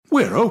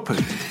We're open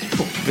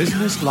for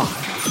Business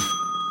Live.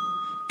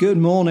 Good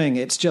morning.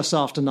 It's just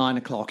after 9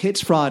 o'clock.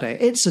 It's Friday.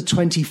 It's the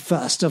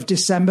 21st of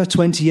December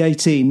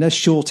 2018, the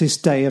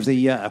shortest day of the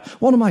year.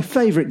 One of my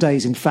favourite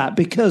days, in fact,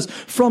 because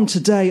from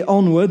today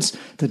onwards,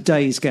 the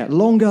days get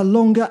longer,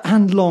 longer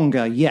and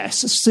longer.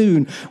 Yes,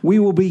 soon we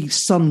will be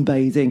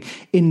sunbathing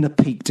in the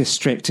Peak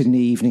District in the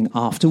evening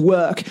after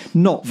work.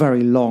 Not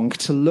very long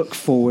to look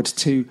forward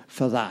to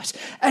for that.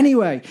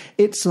 Anyway,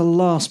 it's the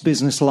last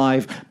Business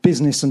Live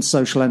business and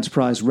social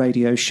enterprise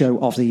radio show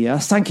of the year.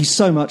 Thank you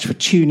so much for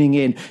tuning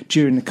in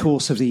during the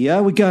course of the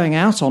year. We're going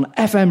out on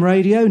FM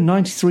radio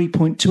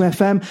 93.2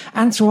 FM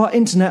and through our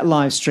internet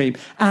live stream.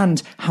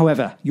 And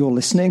however you're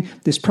listening,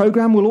 this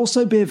programme will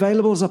also be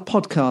available as a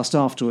podcast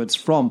afterwards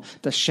from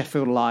the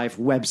Sheffield Live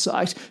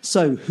website.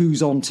 So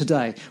who's on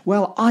today?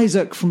 Well,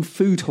 Isaac from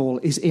Food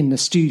Hall is in the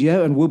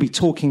studio and we'll be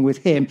talking with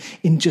him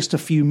in just a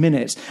few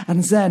minutes.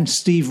 And then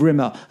Steve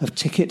Rimmer of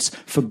Tickets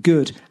for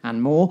Good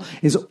and More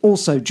is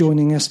also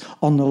joining us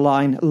on the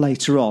line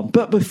later on.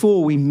 But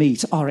before we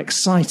meet our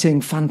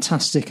exciting,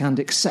 fantastic and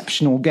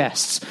exceptional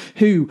guests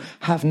who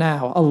have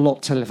now a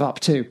lot to live up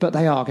to, but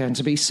they are going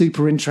to be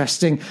super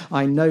interesting.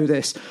 I know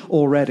this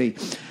already.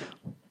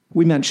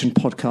 We mentioned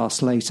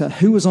podcasts later.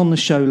 Who was on the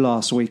show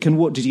last week and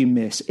what did you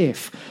miss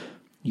if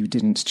you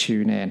didn't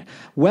tune in?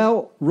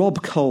 Well,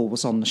 Rob Cole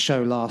was on the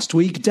show last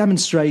week,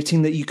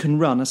 demonstrating that you can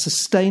run a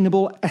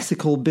sustainable,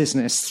 ethical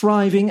business,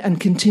 thriving and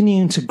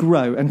continuing to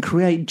grow and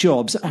create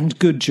jobs and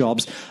good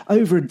jobs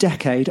over a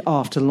decade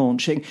after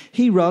launching.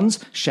 He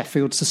runs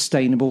Sheffield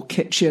Sustainable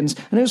Kitchens,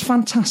 and it was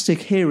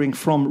fantastic hearing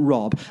from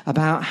Rob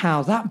about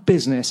how that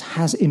business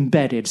has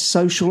embedded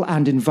social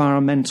and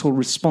environmental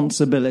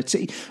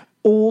responsibility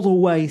all the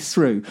way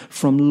through,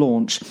 from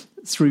launch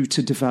through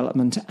to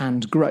development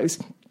and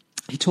growth.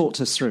 He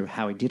talked us through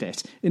how he did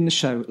it in the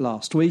show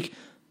last week.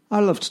 I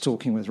loved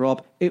talking with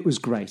Rob. It was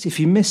great. If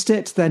you missed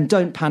it, then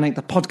don't panic.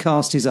 The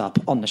podcast is up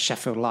on the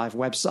Sheffield Live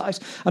website.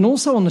 And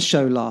also on the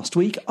show last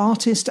week,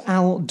 artist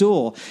Al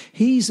Dorr.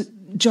 He's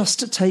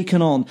just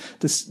taken on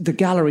the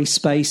gallery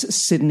space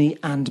Sydney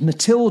and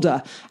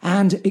Matilda,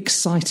 and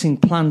exciting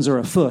plans are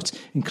afoot,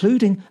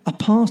 including a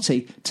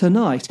party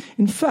tonight.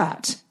 In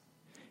fact,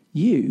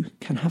 you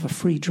can have a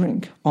free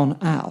drink on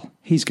Al.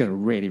 He's going to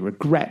really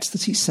regret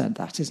that he said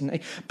that, isn't he?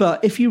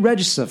 But if you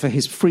register for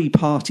his free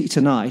party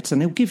tonight,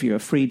 then he'll give you a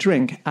free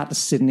drink at the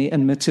Sydney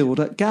and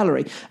Matilda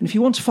Gallery. And if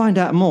you want to find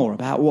out more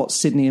about what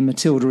Sydney and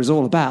Matilda is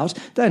all about,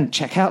 then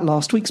check out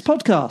last week's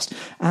podcast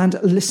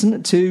and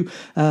listen to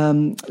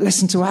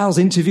Al's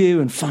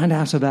interview and find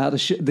out about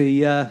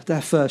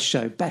their first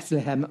show,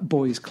 Bethlehem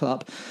Boys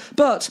Club.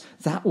 But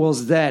that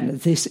was then.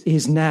 This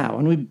is now.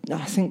 And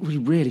I think we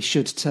really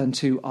should turn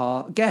to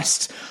our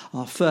guests.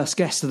 Our first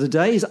guest of the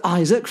day is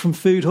Isaac from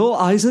Food Hall.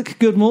 Isaac,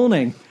 good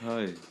morning.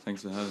 Hi,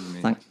 thanks for having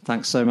me.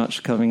 Thanks so much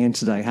for coming in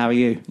today. How are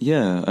you?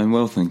 Yeah, I'm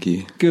well, thank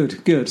you.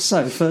 Good.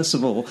 So, first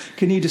of all,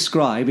 can you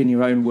describe in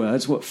your own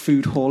words what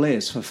Food Hall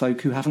is for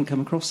folk who haven't come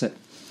across it?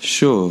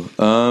 Sure.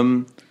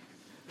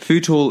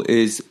 Food Hall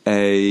is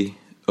a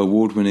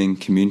award-winning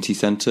community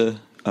centre,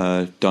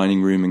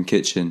 dining room and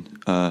kitchen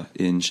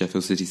in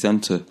Sheffield City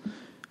Centre.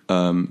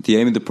 The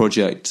aim of the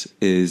project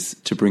is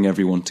to bring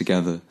everyone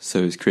together.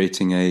 So it's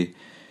creating an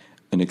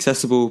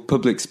accessible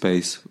public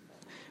space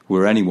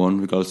where anyone,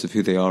 regardless of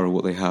who they are or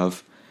what they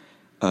have,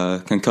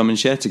 can come and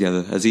share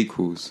together as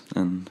equals.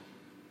 And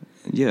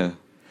yeah.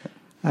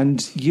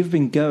 And you've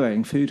been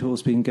going, Food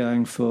Hall's been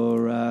going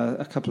for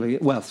a couple of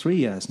years, 3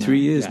 years now. 3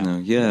 years now,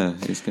 yeah,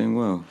 it's going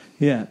well.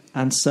 Yeah,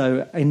 and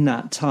so in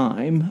that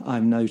time,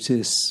 I've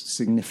noticed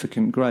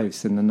significant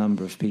growth in the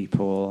number of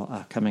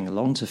people coming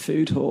along to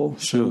Food Hall.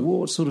 Sure. So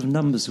what sort of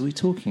numbers are we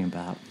talking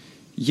about?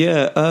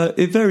 Yeah,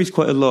 it varies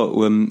quite a lot.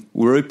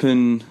 We're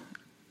open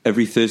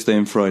every Thursday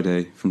and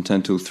Friday from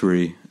 10 till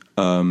 3.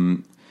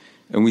 And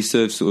we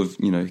serve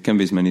it can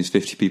be as many as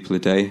 50 people a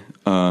day.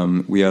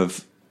 We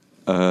have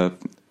a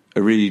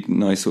really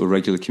nice sort of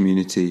regular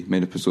community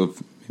made up of sort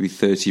of maybe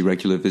 30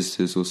 regular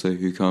visitors or so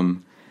who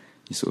come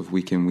sort of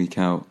week in, week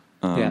out,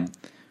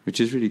 which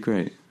is really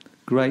great.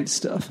 Great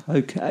stuff.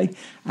 Okay.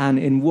 And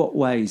in what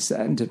ways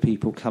then do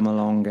people come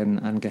along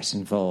and get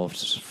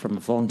involved from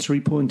a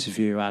voluntary point of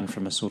view and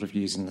from a sort of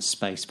using the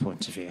space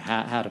point of view?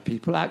 How do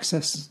people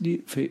access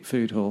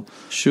Food Hall?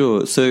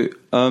 Sure. So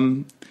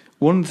one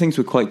of the things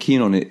we're quite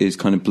keen on is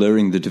kind of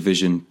blurring the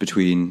division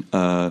between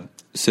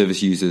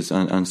service users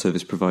and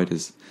service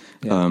providers.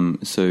 Yeah.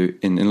 So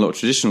in a lot of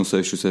traditional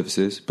social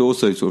services, but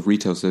also sort of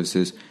retail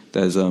services,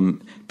 there's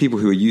people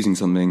who are using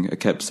something are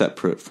kept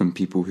separate from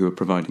people who are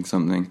providing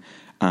something.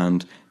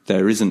 And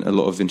there isn't a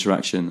lot of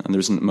interaction and there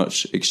isn't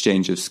much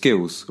exchange of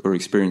skills or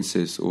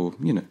experiences or,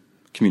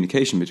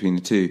 communication between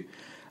the two.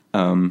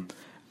 And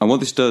what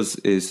this does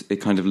is it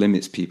kind of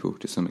limits people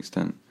to some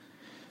extent.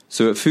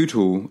 So at Food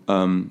Hall,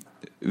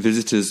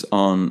 visitors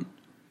aren't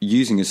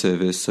using a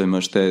service so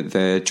much,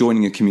 they're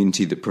joining a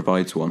community that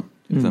provides one,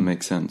 if that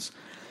makes sense.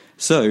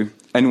 So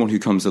anyone who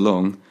comes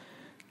along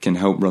can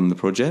help run the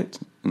project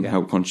and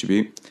help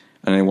contribute.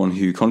 And anyone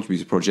who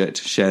contributes to the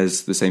project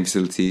shares the same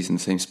facilities and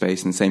the same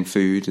space and the same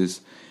food as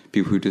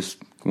people who just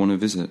want to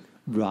visit.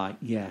 Right,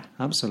 yeah,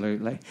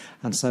 absolutely.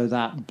 And so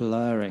that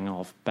blurring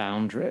of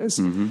boundaries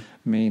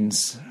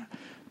means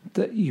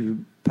that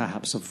you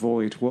perhaps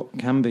avoid what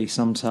can be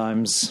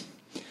sometimes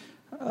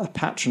a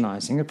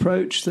patronising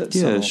approach that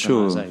some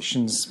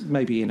organisations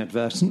maybe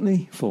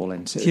inadvertently fall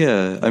into.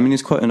 Yeah, I mean,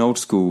 it's quite an old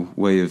school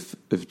way of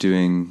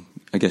doing,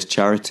 I guess,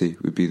 charity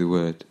would be the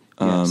word.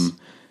 Yes.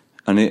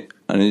 And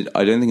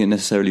I don't think it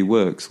necessarily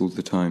works all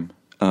the time.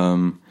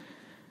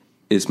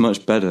 It's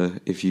much better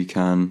if you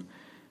can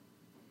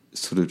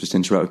sort of just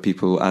interact with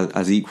people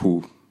as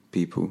equal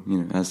people,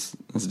 as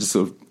just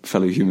sort of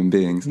fellow human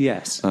beings.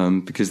 Yes.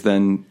 Because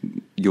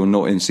then you're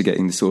not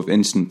instigating the sort of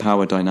instant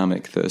power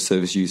dynamic that a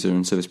service user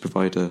and service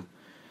provider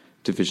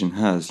division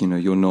has.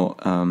 You're not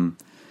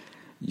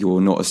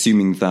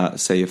assuming that,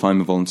 say, if I'm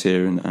a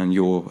volunteer and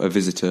you're a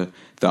visitor,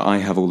 that I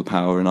have all the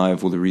power and I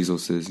have all the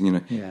resources,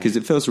 because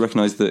it fails to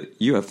recognise that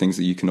you have things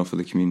that you can offer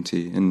the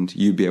community and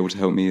you'd be able to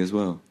help me as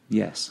well.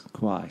 Yes,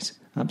 quite.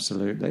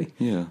 Absolutely.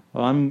 Yeah.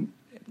 Well, I'm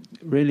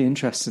really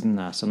interested in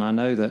that, and I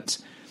know that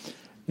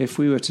if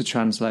we were to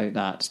translate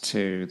that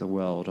to the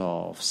world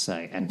of,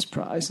 say,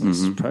 enterprise, and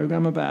this is a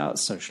programme about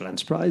social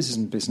enterprises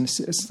and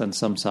businesses, then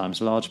sometimes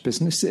large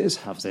businesses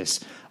have this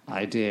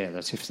idea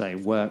that if they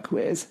work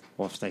with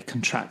or if they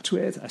contract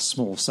with a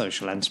small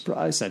social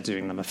enterprise, they're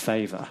doing them a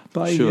favour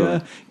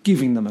by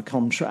giving them a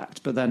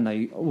contract, but then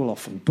they will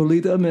often bully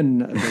them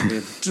and there'll be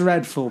a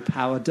dreadful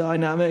power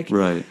dynamic.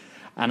 Right.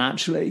 And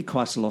actually,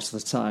 quite a lot of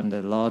the time,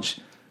 the large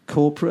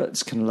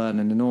corporates can learn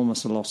an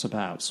enormous lot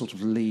about sort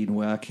of lean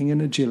working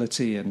and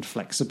agility and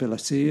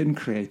flexibility and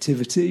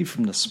creativity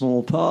from the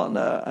small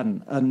partner,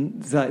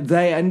 and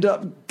they end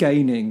up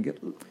gaining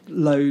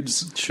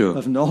loads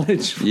of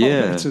knowledge from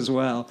it as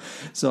well.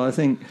 So I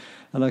think,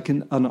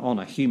 and on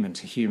a human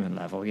to human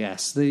level,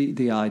 yes,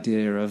 the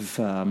idea of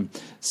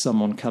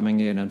someone coming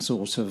in and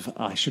sort of,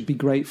 I should be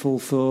grateful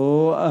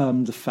for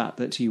the fact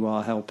that you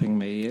are helping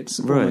me. It's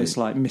almost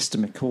like Mr.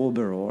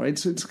 Micawber, or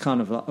it's kind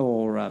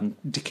of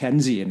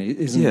Dickensian,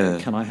 isn't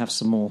it? Can I have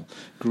some more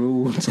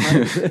gruel?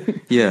 Type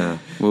thing? Yeah.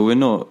 Well, we're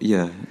not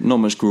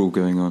much gruel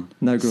going on.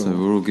 No gruel. So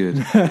we're all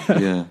good.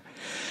 Yeah.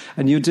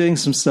 And you're doing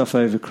some stuff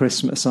over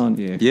Christmas, aren't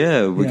you?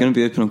 Yeah, we're going to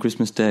be open on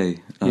Christmas Day.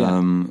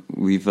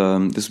 We've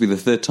this will be the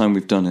third time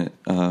we've done it.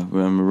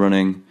 We're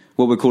running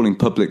what we're calling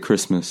Public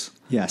Christmas.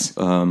 Yes. It's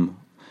going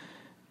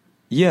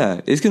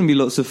to be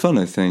lots of fun,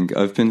 I think.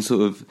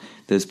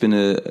 There's been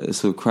a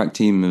sort of crack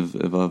team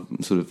of our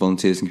sort of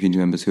volunteers and community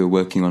members who are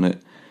working on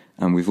it,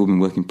 and we've all been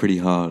working pretty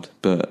hard,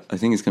 but I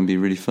think it's going to be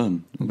really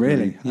fun.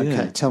 Really? Yeah.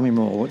 Okay, tell me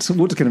more. What's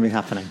going to be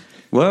happening?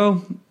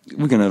 Well,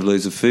 we're going to have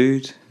loads of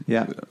food.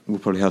 Yeah. We'll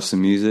probably have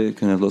some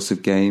music and have lots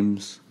of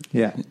games.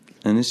 Yeah.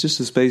 And it's just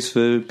a space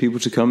for people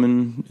to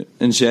come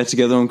and share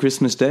together on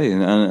Christmas Day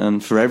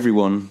and for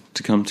everyone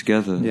to come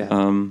together.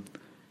 Yeah.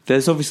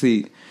 There's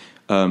obviously,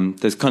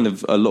 there's kind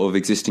of a lot of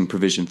existing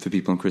provision for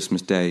people on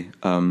Christmas Day.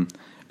 And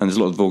there's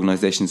a lot of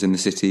organisations in the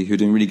city who are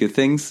doing really good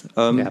things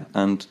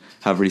and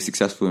have really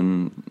successful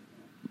and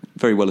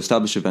very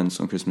well-established events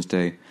on Christmas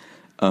Day.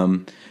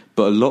 But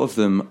a lot of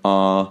them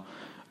are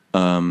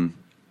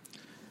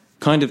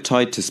kind of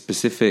tied to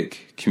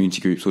specific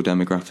community groups or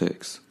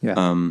demographics.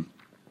 Yeah.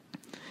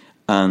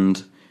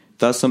 And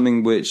that's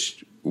something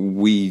which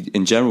we,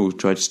 in general,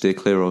 try to steer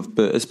clear of,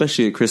 but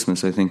especially at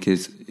Christmas, I think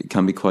it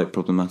can be quite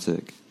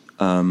problematic.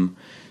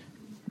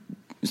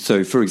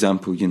 So, for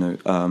example,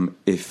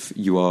 if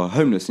you are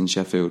homeless in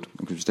Sheffield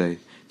on Christmas Day,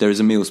 there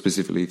is a meal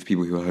specifically for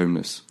people who are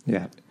homeless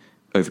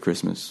over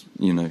Christmas,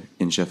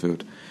 in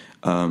Sheffield.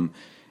 And,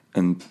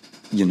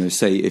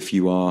 say if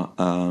you are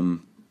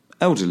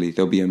elderly,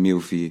 there'll be a meal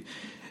for you.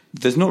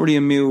 There's not really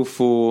a meal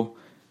for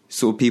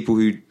sort of people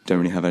who don't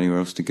really have anywhere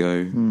else to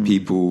go,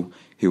 people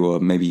who are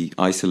maybe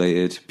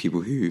isolated,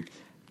 people who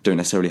don't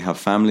necessarily have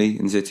family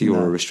in the city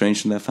or are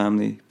estranged from their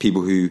family,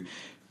 people who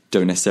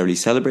don't necessarily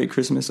celebrate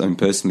Christmas. I mean,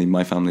 personally,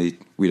 my family,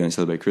 we don't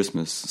celebrate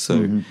Christmas,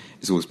 so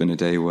it's always been a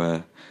day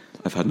where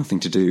I've had nothing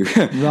to do,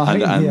 and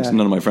none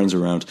of my friends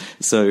are around.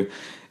 So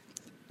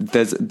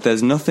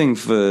there's nothing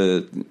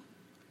for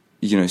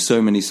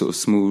so many sort of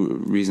small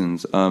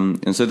reasons,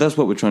 and so that's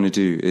what we're trying to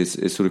do is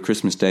sort of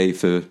Christmas Day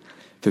for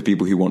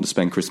people who want to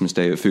spend Christmas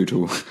Day at Food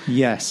Hall.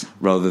 Yes.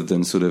 Rather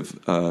than sort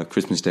of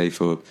Christmas Day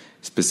for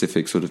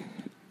specific sort of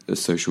a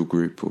social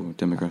group or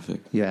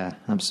demographic. Yeah,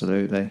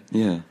 absolutely.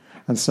 Yeah.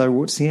 And so,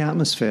 what's the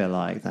atmosphere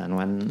like then?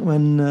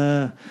 When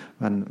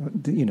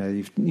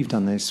you've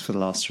done this for the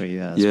last 3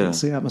 years? Yeah.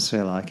 What's the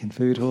atmosphere like in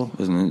Food Hall?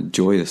 Isn't it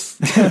joyous?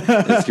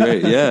 It's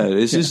great. Yeah,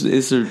 it's just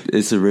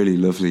it's a really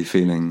lovely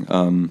feeling.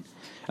 And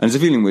it's a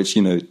feeling which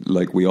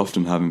like we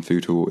often have in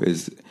Food Hall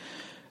is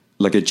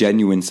like a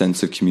genuine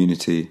sense of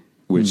community,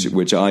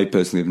 which I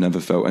personally have never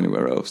felt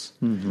anywhere else.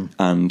 Mm-hmm.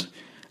 And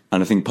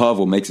I think part of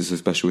what makes it so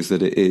special is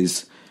that it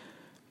is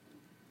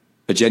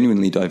a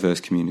genuinely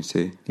diverse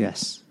community.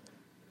 Yes.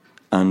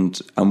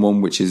 And one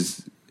which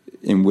is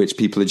in which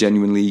people are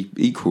genuinely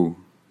equal.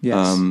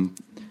 Yes.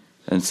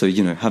 And so,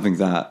 having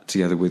that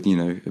together with,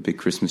 a big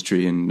Christmas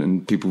tree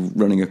and people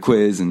running a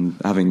quiz and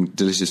having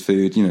delicious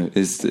food,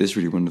 is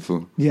really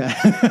wonderful. Yeah.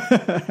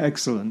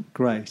 Excellent.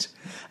 Great.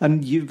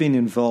 And you've been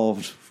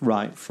involved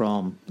right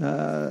from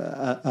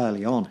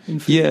early on in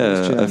Food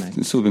Hall's journey.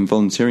 I've sort of been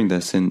volunteering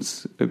there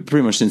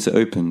pretty much since it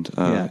opened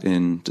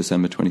in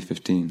December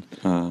 2015.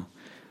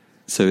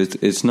 So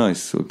it's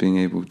nice sort of being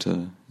able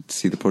to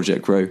see the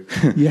project grow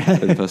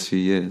over the past few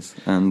years.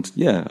 And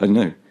I don't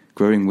know.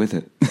 Growing with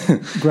it.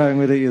 Growing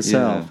with it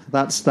yourself.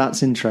 Yeah.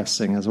 That's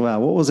interesting as well.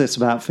 What was it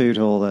about Food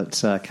Hall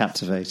that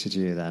captivated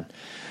you then?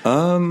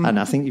 And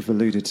I think you've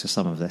alluded to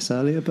some of this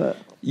earlier, but...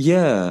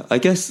 Yeah, I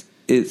guess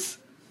it's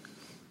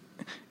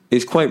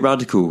quite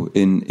radical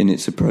in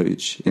its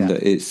approach, in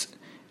that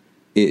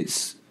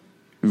it's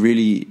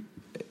really,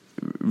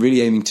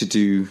 really aiming to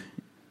do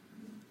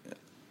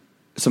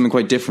something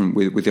quite different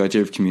with the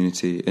idea of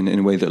community in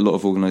a way that a lot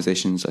of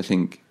organisations, I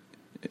think,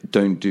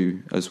 don't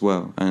do as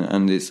well.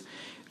 And it's...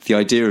 the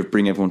idea of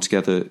bringing everyone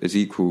together as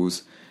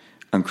equals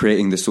and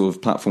creating this sort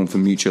of platform for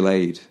mutual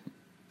aid,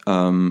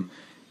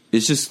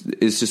 it's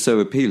just so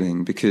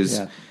appealing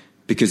because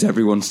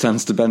everyone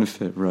stands to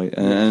benefit, right?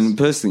 And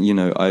personally,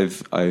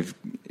 I've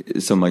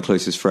some of my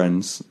closest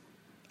friends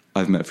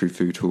I've met through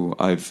Food Hall.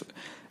 I've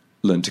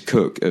learned to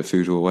cook at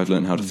Food Hall. I've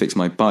learned how to fix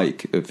my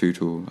bike at Food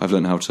Hall. I've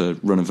learned how to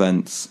run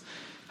events,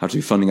 how to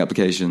do funding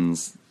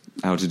applications,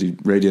 how to do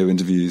radio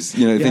interviews,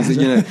 things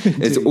that,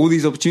 it's all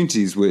these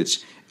opportunities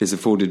which is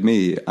afforded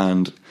me,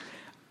 and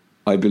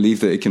I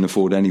believe that it can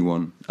afford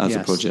anyone as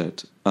a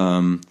project.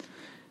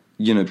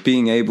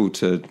 Being able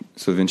to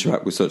sort of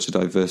interact with such a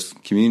diverse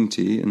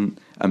community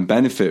and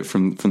benefit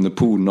from the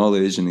pooled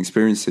knowledge and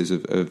experiences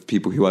of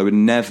people who I would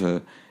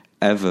never,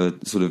 ever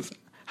sort of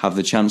have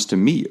the chance to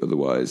meet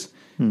otherwise.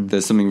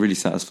 There's something really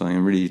satisfying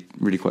and really,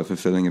 really quite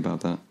fulfilling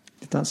about that.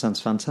 That sounds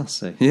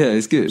fantastic. Yeah,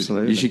 it's good.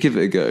 Absolutely. You should give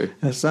it a go.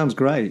 That sounds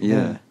great.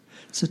 Yeah.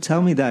 So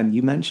tell me then,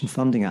 you mentioned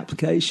funding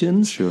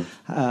applications. Sure.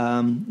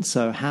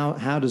 So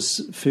how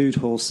does Food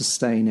Hall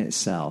sustain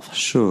itself?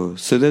 Sure.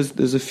 So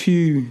there's a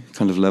few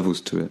kind of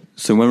levels to it.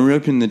 So when we're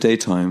open in the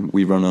daytime,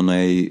 we run on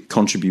a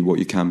contribute what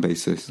you can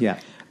basis. Yeah.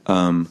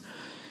 The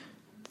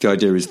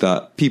idea is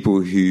that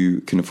people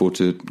who can afford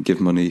to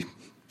give money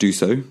do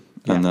so,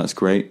 and that's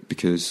great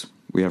because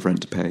we have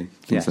rent to pay,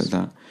 things like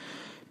that.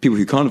 People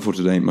who can't afford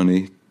to donate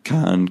money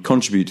can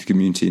contribute to the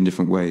community in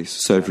different ways.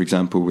 So, for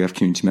example, we have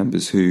community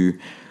members who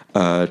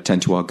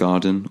tend to our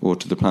garden or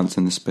to the plants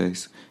in the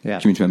space. Yeah.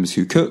 Community members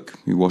who cook,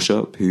 who wash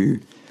up, who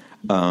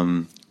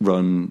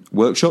run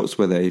workshops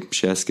where they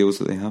share skills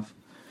that they have.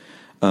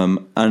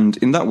 And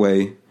in that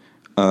way,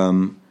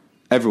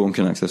 everyone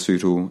can access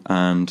Food Hall,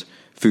 and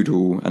Food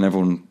Hall and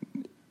everyone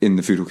in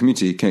the Food Hall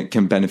community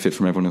can benefit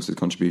from everyone else's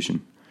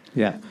contribution.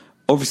 Yeah.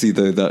 Obviously,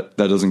 though, that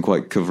doesn't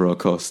quite cover our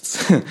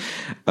costs,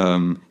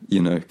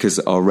 because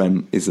our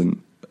rent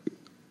isn't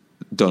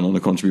done on a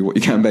contribute what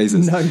you can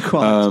basis. No,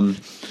 quite.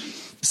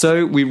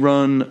 So we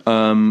run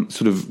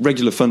sort of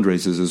regular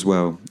fundraisers as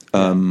well.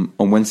 On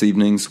Wednesday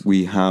evenings,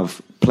 we have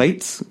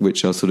plates,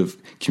 which are sort of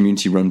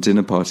community-run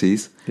dinner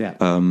parties. Yeah.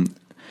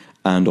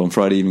 And on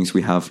Friday evenings,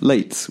 we have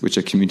lates, which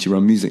are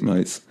community-run music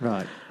nights.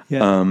 Right.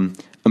 Yeah.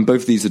 And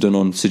both of these are done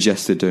on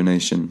suggested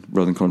donation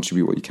rather than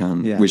contribute what you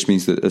can, which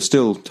means that they're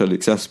still totally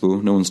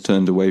accessible. No one's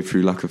turned away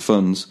through lack of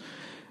funds.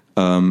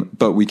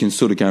 But we can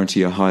sort of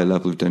guarantee a higher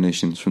level of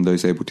donations from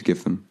those able to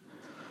give them.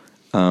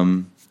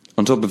 On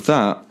top of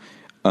that,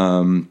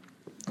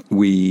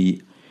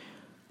 we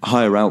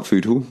hire out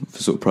Food Hall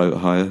for sort of private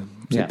hire,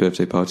 so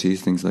birthday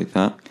parties, things like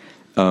that.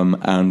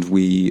 And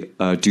we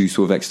do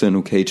sort of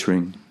external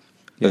catering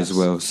as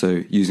well.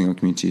 So using our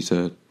community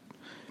to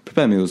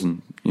prepare meals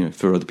and,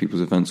 for other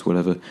people's events or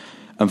whatever.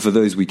 And for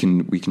those we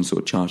can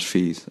sort of charge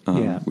fees,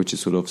 which is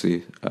sort of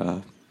obviously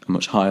a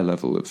much higher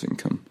level of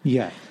income.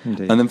 Yeah,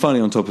 indeed. And then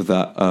finally on top of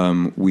that,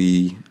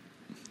 we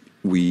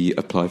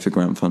apply for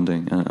grant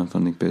funding and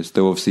funding bids.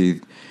 Though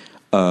obviously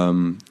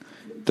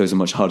those are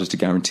much harder to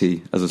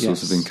guarantee as a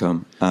source of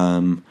income.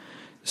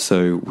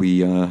 So we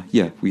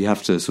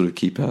have to sort of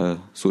keep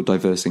a sort of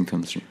diverse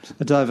income streams.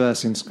 A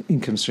diverse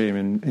income stream,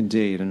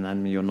 indeed, and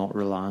then you're not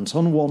reliant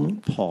on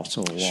one pot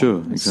or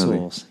one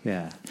source.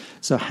 Yeah.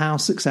 So how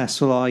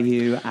successful are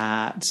you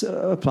at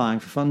applying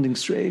for funding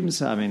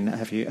streams? I mean,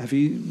 have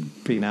you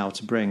been able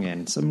to bring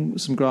in some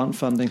grant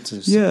funding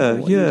to support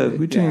what you do?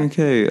 We're doing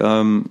okay.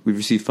 We've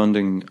received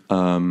funding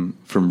from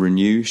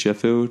Renew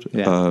Sheffield,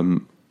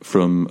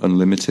 from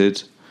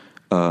Unlimited,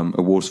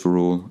 Awards for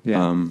All.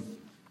 Yeah.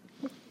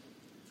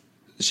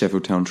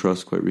 Sheffield Town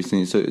Trust quite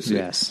recently, so it's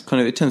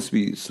it tends to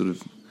be sort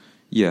of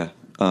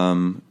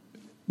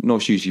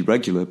not hugely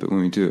regular, but when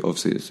we do it,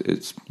 obviously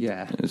it's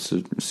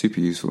super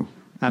useful.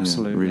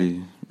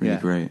 Absolutely, really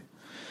great,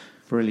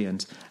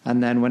 brilliant.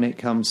 And then when it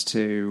comes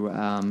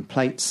to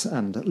plates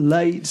and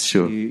lates,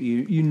 sure.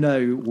 you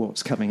know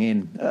what's coming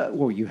in.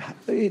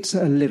 It's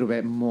a little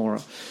bit more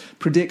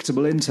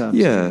predictable in terms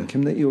of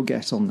income that you'll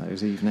get on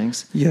those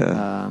evenings,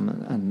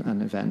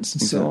 and events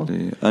and so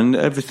on. And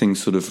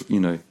everything's sort of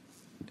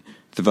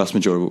the vast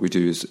majority of what we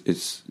do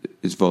is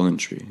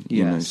voluntary.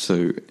 You know, Yes.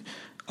 so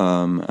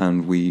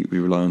and we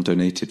rely on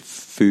donated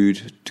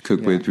food to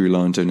cook with. We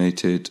rely on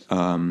donated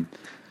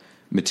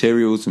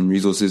materials and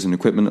resources and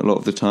equipment a lot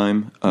of the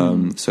time.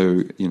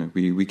 So you know,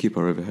 we keep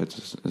our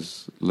overheads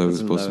as low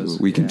as possible.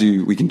 We can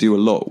do a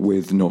lot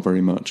with not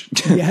very much.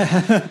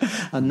 Yeah,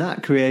 and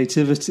that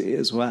creativity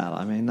as well.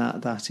 I mean,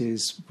 that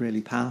is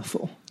really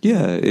powerful.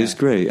 Yeah, it's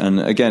great. And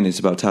again, it's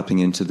about tapping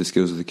into the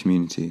skills of the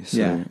community.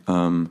 So,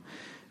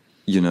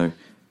 you know,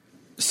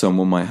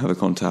 someone might have a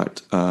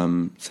contact,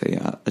 say,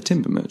 at a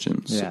timber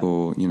merchant's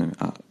or, you know,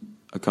 at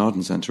a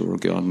garden centre or a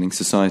gardening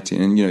society.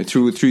 And, you know,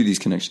 through these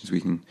connections,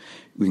 we can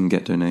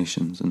get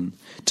donations. And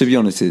to be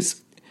honest,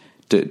 it's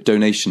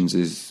donations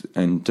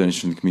from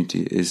the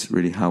community is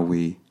really how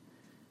we,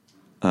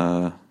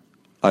 I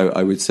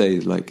would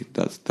say, like,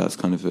 that's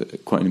kind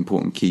of quite an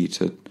important key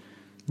to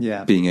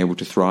being able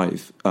to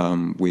thrive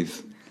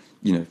with,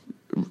 you know,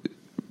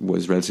 what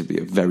is relatively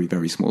a very,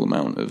 very small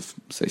amount of,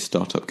 say,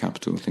 startup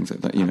capital, things like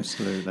that.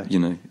 Absolutely. You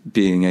know,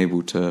 being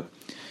able to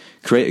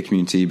create a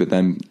community, but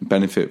then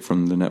benefit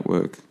from the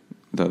network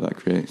that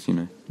creates. You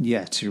know.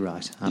 Yeah, too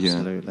right.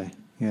 Absolutely.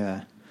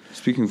 Yeah.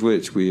 Speaking of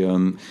which,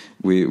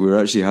 we're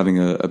actually having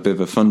a bit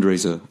of a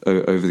fundraiser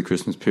over the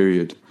Christmas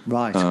period.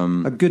 Right,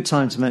 a good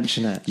time to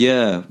mention it.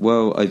 Yeah,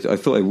 well, I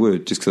thought I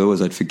would, just because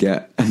otherwise I'd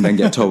forget and then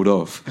get told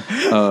off.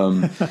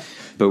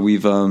 But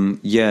we've,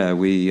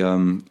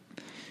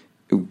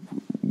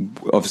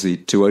 obviously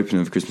to open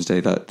over Christmas Day,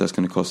 that's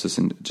going to cost us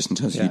in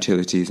terms of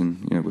utilities,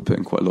 and you know, we're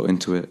putting quite a lot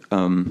into it.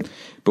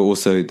 But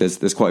also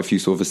there's quite a few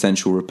sort of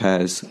essential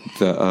repairs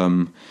that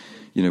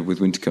you know,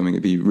 with winter coming,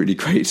 it'd be really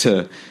great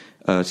to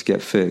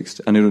get fixed.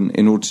 And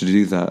in order to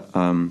do that,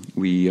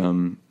 we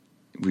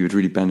would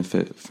really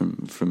benefit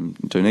from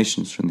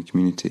donations from the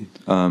community.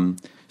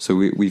 So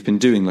we've been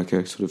doing like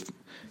a sort of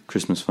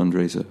Christmas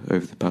fundraiser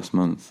over the past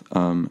month,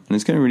 and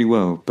it's going really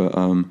well. But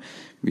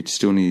we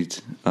still need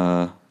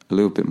a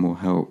little bit more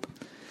help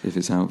if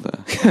it's out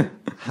there.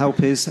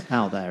 Help is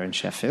out there in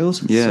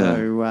Sheffield. Yeah.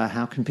 So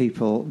how can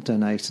people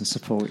donate and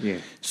support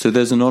you? So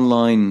there's an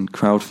online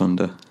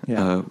crowdfunder,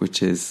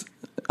 which is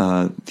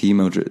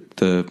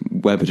the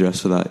web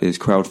address for that is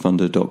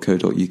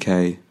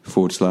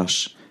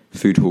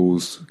crowdfunder.co.uk/food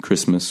halls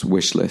Christmas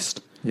wish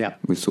list. Yeah.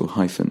 With sort of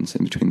hyphens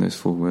in between those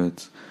 4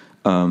 words.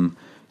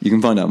 You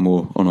can find out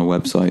more on our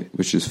website,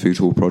 which is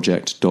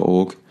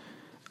foodhallproject.org.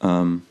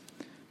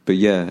 But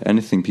yeah,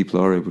 anything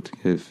people are able to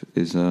give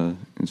is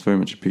very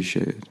much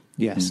appreciated.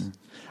 Yes. Yeah.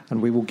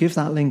 And we will give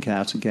that link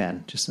out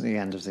again just at the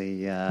end of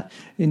the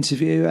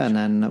interview, and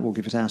then we'll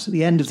give it out at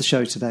the end of the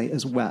show today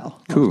as well.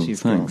 Cool,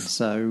 thanks.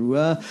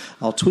 So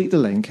I'll tweet the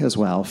link as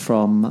well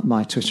from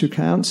my Twitter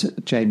account,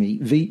 Jamie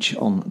Veach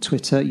on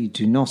Twitter. You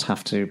do not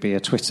have to be a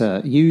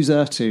Twitter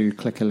user to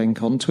click a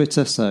link on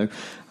Twitter, so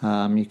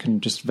you can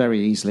just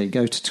very easily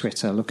go to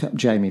Twitter, look up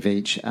Jamie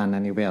Veach, and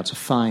then you'll be able to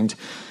find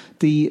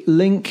the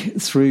link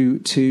through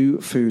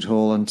to Food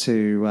Hall and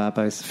to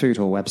both the Food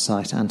Hall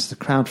website and to the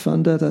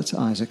crowdfunder that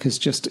Isaac has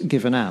just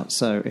given out.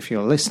 So if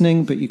you're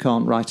listening but you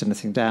can't write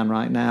anything down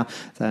right now,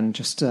 then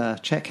just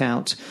check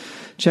out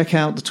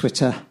the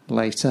Twitter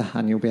later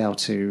and you'll be able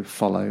to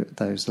follow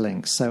those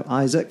links. So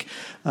Isaac,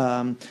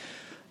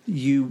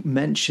 you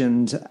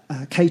mentioned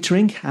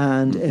catering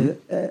and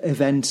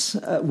events,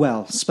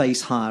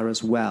 space hire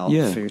as well,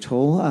 Food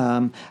Hall.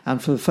 And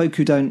for the folk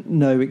who don't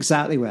know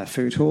exactly where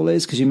Food Hall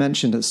is, because you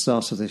mentioned at the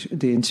start of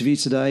the interview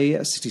today,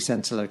 a city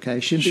centre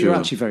location, but you're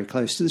actually very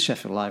close to the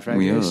Sheffield Live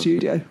Radio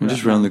studio. We're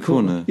just round the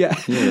corner. Yeah.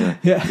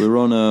 We're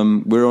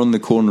on the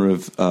corner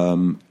of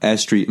Eyre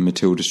Street and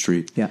Matilda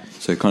Street. Yeah.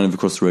 So kind of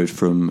across the road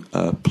from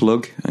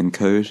Plug and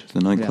Code, the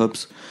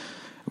nightclubs.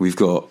 We've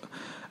got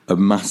a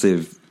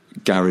massive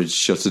garage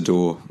shutter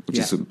door, which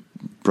is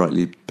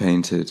brightly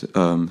painted,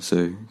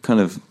 so kind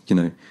of, you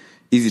know,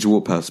 easy to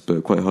walk past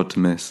but quite hard to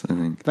miss, I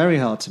think. Very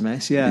hard to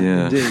miss,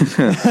 indeed.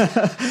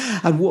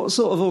 And what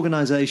sort of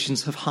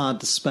organisations have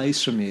hired the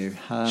space from you?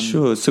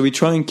 Sure, so we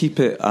try and keep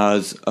it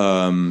as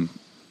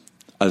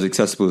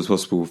accessible as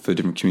possible for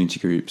different community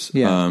groups.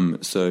 You know,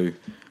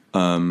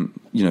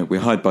 we're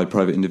hired by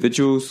private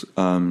individuals,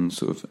 and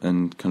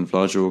kind of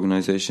larger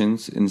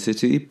organisations in the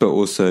city, but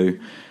also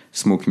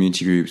small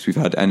community groups. We've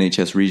had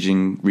NHS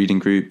reading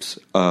groups.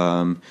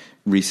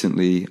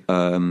 Recently,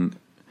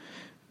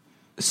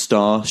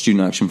 STAR,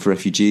 Student Action for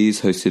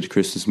Refugees, hosted a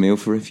Christmas meal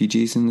for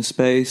refugees in the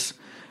space.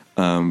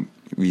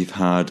 We've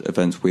had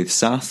events with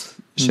SAS,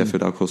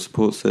 Sheffield Alcohol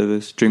Support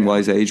Service,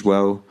 Drinkwise Age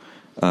Well,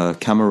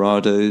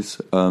 Camarados,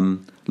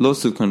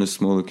 lots of kind of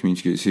smaller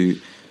community groups who,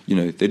 you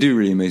know, they do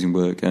really amazing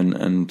work,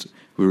 and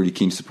we're really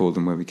keen to support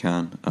them where we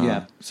can.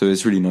 So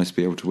it's really nice to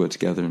be able to work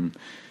together and,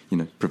 you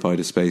know, provide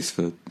a space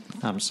for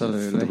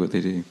what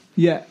they do.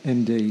 Yeah,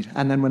 indeed.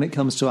 And then when it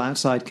comes to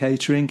outside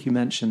catering, you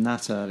mentioned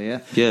that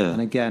earlier. Yeah.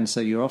 And again, so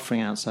you're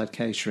offering outside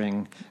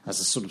catering as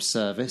a sort of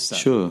service.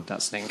 Sure.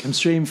 That's an income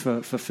stream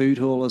for Food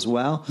Hall as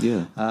well.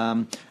 Yeah.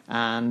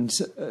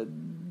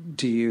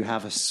 Do you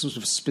have a sort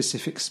of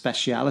specific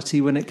speciality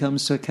when it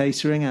comes to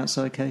catering,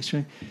 outside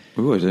catering?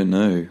 Oh, I don't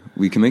know.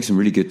 We can make some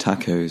really good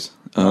tacos.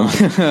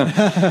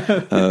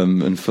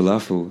 and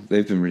falafel.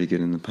 They've been really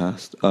good in the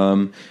past.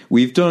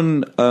 We've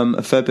done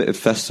a fair bit of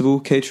festival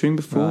catering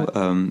before.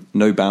 Right.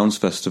 No Bounds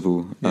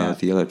Festival, Yeah.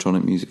 the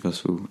electronic music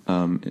festival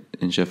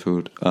in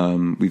Sheffield.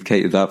 We've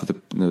catered that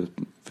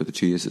for the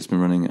 2 years it's been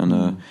running,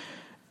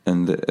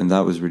 and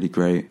that was really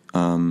great.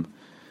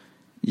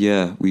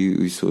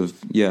 We sort of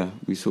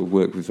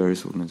work with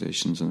various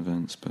organisations and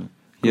events. But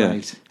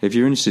Great. if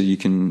you're interested, you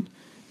can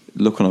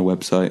look on our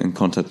website and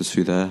contact us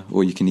through there,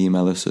 or you can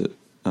email us at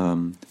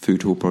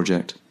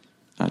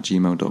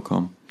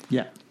foodhallproject@gmail.com.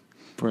 Yeah.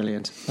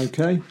 Brilliant.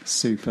 Okay,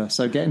 super.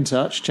 So get in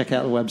touch, check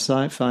out the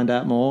website, find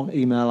out more,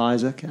 email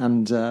Isaac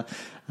and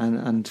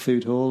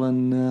Food Hall,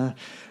 and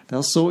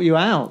they'll sort you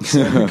out.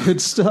 So good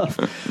stuff.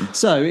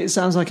 So it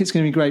sounds like it's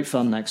going to be great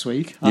fun next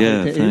week. I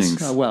hope it is.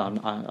 Thanks.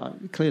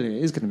 Clearly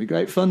it is going to be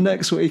great fun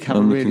next week. Have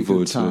I'm a really looking good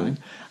forward to time.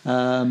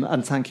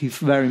 And thank you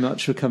very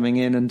much for coming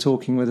in and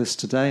talking with us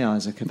today,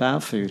 Isaac,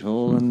 about Food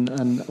Hall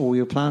and all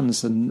your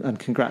plans. And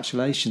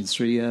congratulations,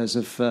 3 years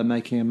of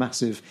making a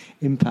massive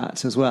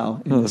impact as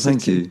well. In the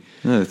Thank city. you.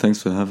 No,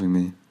 thanks for having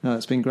me. No,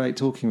 it's been great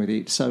talking with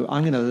you. So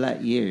I'm going to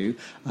let you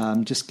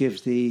just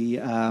give the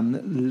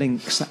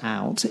links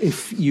out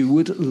if you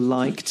would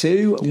like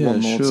to. Yeah,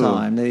 one more sure.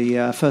 time.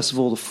 First of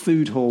all, the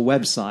Food Hall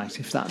website,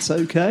 if that's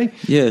okay.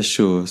 Yeah,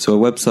 sure. So our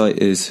website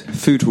is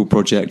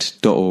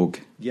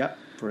foodhallproject.org. Yep,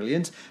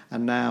 brilliant.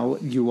 And now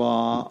you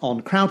are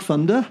on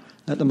Crowdfunder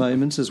at the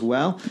moment as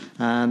well.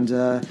 And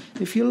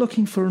if you're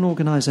looking for an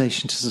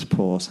organisation to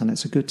support, and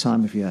it's a good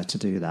time of year to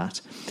do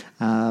that,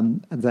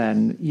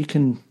 then you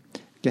can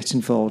get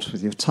involved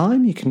with your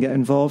time, you can get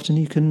involved, and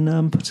you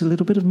can put a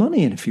little bit of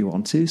money in if you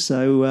want to.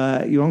 So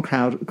you're on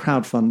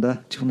Crowdfunder.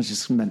 Do you want to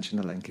just mention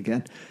the link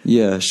again?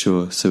 Yeah,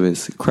 sure. So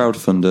it's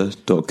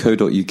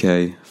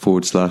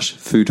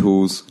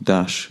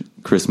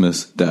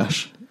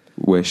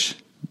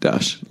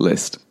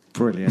crowdfunder.co.uk/foodhalls-Christmas-wish-list.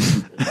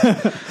 Brilliant.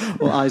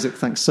 Well, Isaac,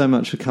 thanks so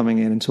much for coming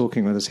in and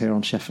talking with us here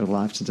on Sheffield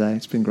Live today.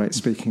 It's been great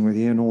speaking with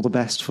you, and all the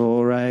best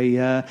for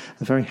a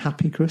very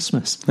happy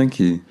Christmas. Thank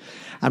you.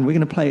 And we're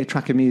going to play a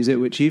track of music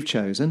which you've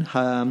chosen,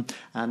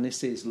 and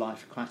this is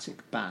Life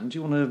Aquatic Band. Do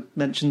you want to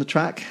mention the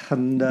track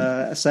and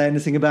say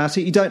anything about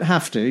it? You don't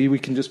have to, we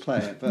can just play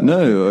it. But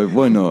No,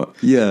 why not?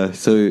 Yeah,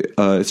 so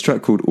it's a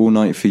track called All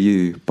Night For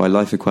You by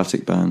Life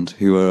Aquatic Band,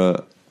 who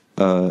are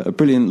a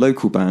brilliant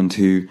local band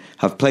who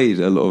have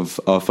played a lot of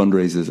our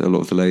fundraisers, a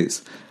lot of the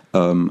lates,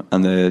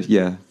 and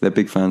they're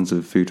big fans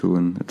of Food Hall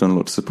and have done a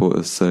lot to support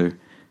us. So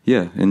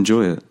yeah,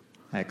 enjoy it.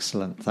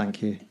 Excellent,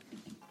 thank you.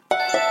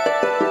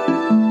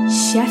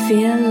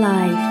 Sheffield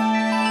Live.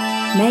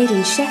 Made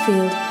in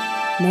Sheffield,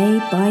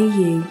 made by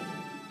you.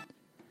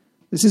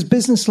 This is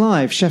Business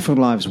Live, Sheffield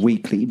Live's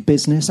weekly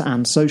business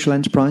and social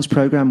enterprise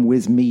programme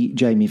with me,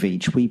 Jamie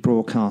Veitch. We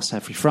broadcast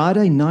every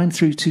Friday, 9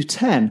 through to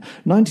 10,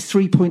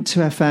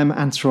 93.2 FM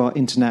and through our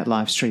internet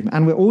live stream.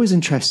 And we're always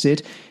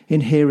interested in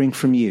hearing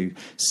from you.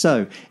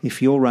 So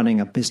if you're running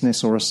a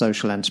business or a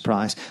social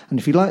enterprise, and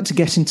if you'd like to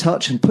get in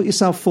touch and put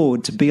yourself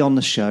forward to be on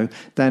the show,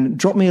 then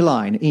drop me a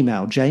line,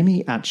 email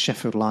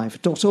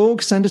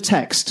jamie@sheffieldlive.org, send a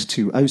text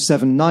to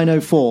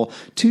 07904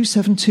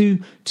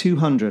 272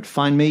 200.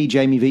 Find me,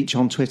 Jamie Veitch,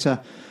 on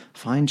Twitter.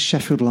 Find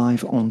Sheffield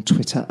Live on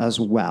Twitter as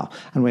well.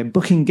 And we're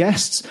booking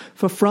guests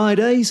for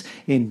Fridays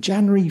in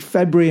January,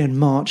 February and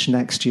March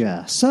next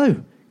year. So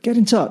get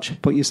in touch,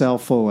 put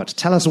yourself forward.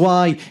 Tell us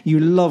why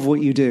you love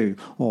what you do,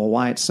 or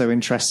why it's so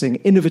interesting,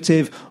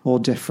 innovative or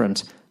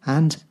different.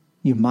 And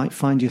you might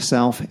find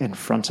yourself in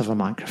front of a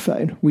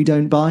microphone. We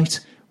don't bite.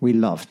 We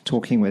love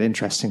talking with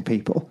interesting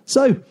people.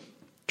 So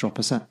drop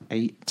us a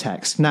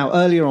text. Now,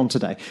 earlier on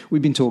today,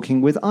 we've been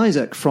talking with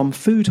Isaac from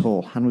Food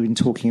Hall, and we've been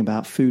talking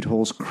about Food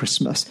Hall's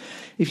Christmas.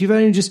 If you've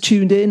only just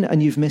tuned in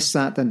and you've missed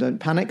that, then don't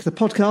panic. The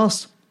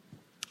podcast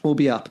will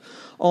be up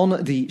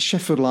on the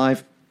Sheffield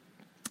Live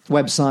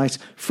website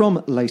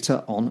from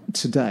later on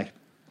today.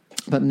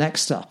 But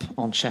next up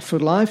on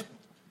Sheffield Live,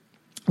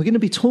 we're going to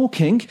be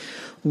talking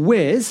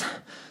with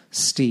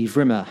Steve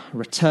Rimmer,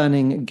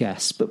 returning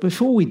guest. But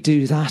before we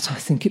do that, I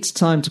think it's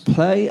time to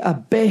play a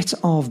bit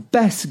of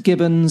Beth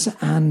Gibbons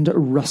and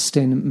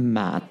Rustin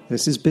Mann.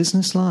 This is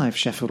Business Live,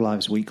 Sheffield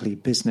Live's weekly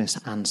business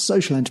and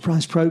social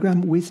enterprise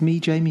programme with me,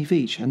 Jamie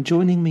Veitch. And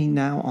joining me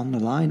now on the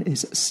line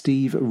is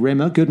Steve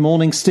Rimmer. Good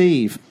morning,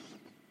 Steve.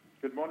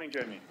 Good morning,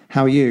 Jamie.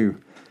 How are you?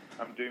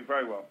 I'm doing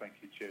very well, thank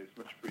you. Cheers,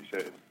 much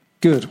appreciated.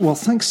 Good. Well,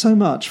 thanks so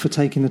much for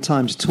taking the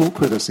time to talk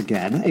with us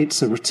again.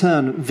 It's a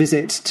return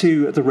visit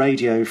to the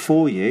radio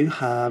for you.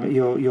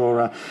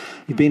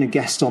 You've been a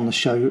guest on the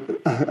show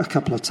a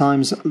couple of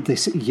times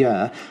this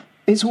year.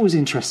 It's always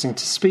interesting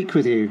to speak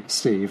with you,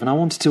 Steve, and I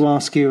wanted to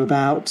ask you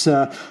about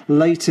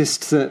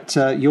latest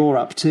that you're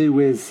up to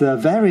with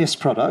various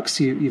products.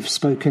 You've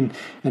spoken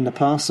in the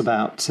past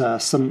about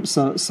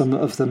some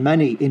of the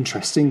many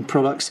interesting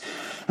projects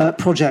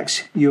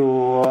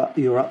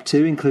you're up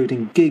to,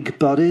 including Gig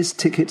Buddies,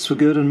 Tickets for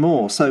Good, and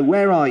more. So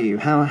where are you?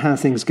 How are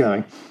things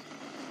going?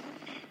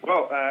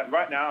 Well,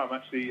 right now I'm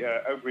actually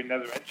over in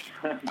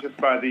Netheredge, just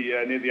by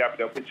the near the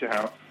Aberdale Picture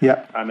House.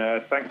 Yeah.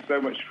 And thanks so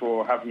much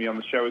for having me on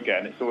the show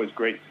again. It's always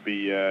great to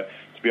be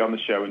on the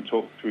show and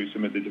talk through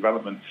some of the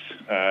developments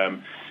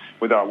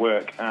with our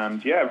work.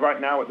 And yeah, right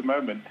now at the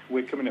moment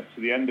we're coming up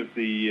to the end of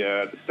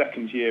the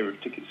second year of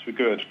Tickets for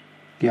Good.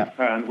 Yeah.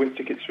 And with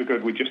Tickets for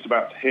Good, we're just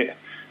about to hit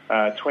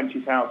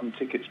 20,000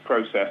 tickets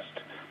processed,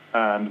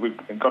 and we've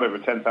got over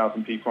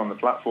 10,000 people on the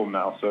platform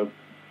now. So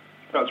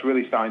that's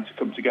really starting to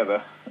come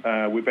together.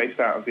 We're based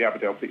out of the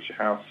Aberdale Picture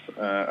House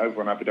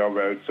over on Aberdale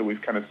Road, so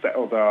we've kind of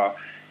settled our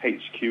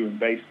HQ and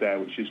base there,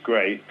 which is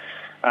great.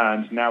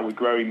 And now we're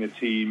growing the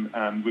team,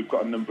 and we've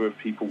got a number of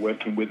people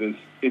working with us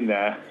in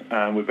there.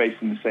 And we're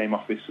based in the same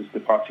office as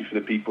the Party for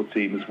the People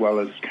team, as well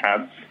as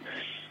CADS.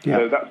 Yeah.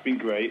 So that's been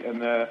great.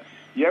 And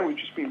we've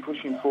just been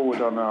pushing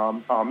forward on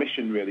our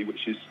mission, really,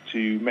 which is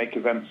to make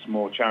events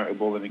more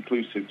charitable and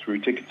inclusive through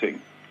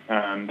ticketing.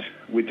 And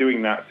we're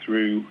doing that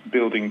through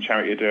building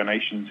charity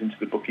donations into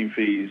the booking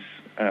fees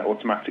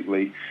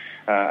automatically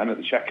and at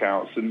the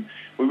checkouts. And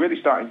we're really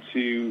starting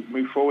to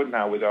move forward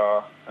now with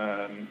our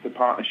the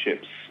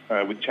partnerships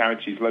with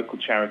charities, local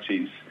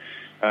charities,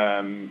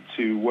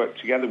 to work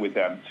together with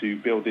them to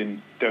build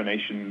in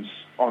donations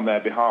on their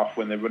behalf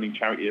when they're running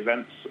charity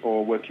events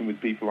or working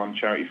with people on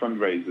charity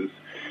fundraisers.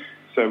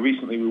 So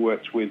recently we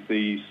worked with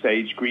the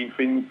Sage Green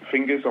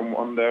Fingers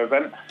on their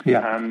event.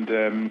 Yeah.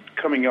 And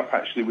coming up,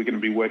 actually, we're going to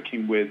be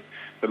working with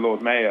the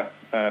Lord Mayor,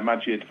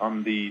 Majid,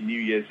 on the New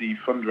Year's Eve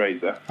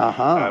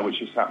fundraiser,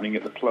 which is happening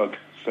at the Plug.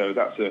 So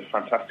that's a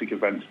fantastic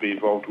event to be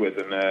involved with.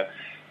 And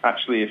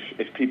actually,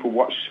 if people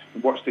watch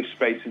this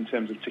space in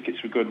terms of Tickets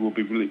for Good, we'll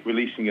be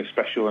releasing a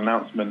special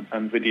announcement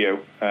and video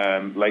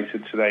later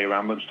today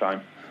around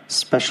lunchtime.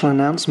 Special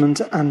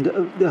announcement and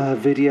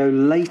video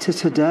later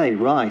today.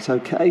 Right,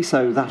 okay,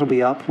 so that'll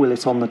be up. Will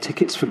it on the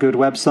Tickets for Good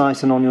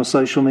website and on your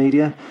social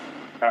media?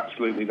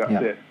 Absolutely, that's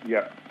it,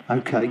 yeah.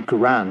 Okay,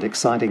 grand,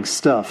 exciting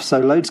stuff. So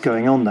loads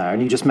going on there,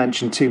 and you just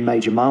mentioned two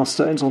major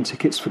milestones on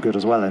Tickets for Good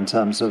as well in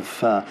terms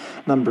of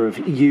number of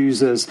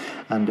users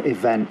and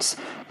events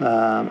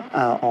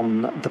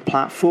on the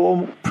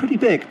platform. Pretty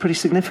big, pretty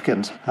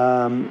significant.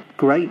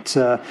 Great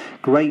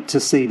to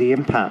see the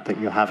impact that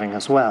you're having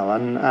as well,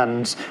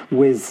 and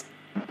with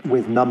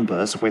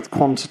numbers, with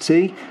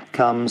quantity,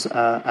 comes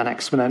an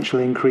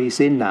exponential increase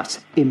in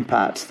that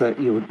impact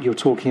that you're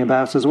talking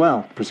about as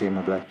well,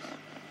 presumably.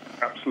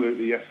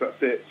 Absolutely, yes,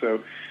 that's it.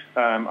 So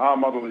our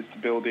model is to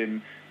build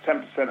in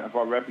 10% of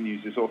our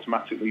revenues is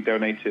automatically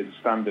donated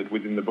standard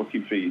within the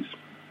booking fees.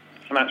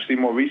 And actually,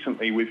 more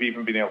recently, we've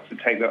even been able to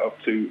take that up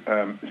to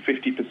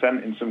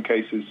 50% in some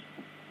cases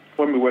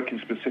when we're working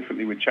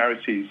specifically with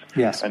charities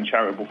and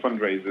charitable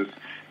fundraisers.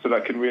 So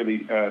that can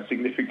really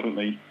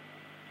significantly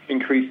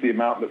increase the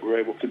amount that we're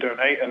able to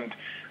donate.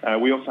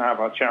 And we also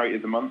have our Charity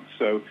of the Month.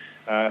 So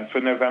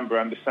for November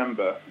and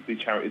December, the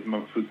Charity of the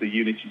Month was the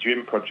Unity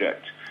Gym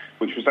Project,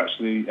 which was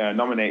actually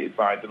nominated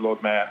by the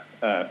Lord Mayor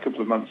a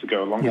couple of months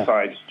ago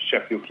alongside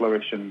Sheffield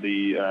Flourish and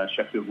the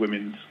Sheffield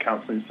Women's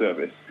Counselling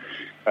Service,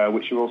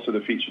 which are also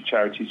the featured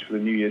charities for the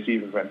New Year's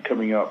Eve event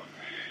coming up.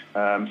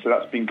 So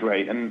that's been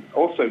great. And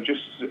also,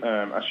 just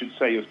I should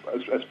say,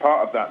 as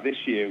part of that, this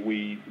year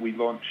we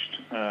launched,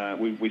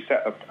 we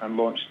set up and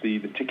launched the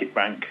Ticket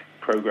Bank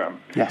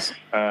program,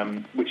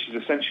 which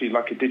is essentially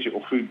like a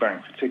digital food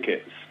bank for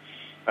tickets.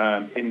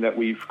 In that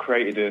we've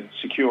created a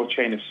secure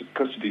chain of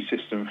custody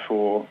system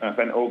for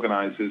event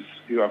organisers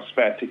who have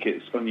spare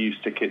tickets,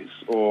 unused tickets,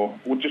 or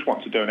would just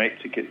want to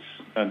donate tickets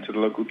to the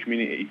local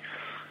community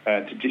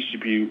to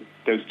distribute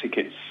those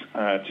tickets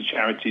to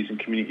charities and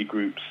community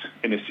groups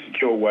in a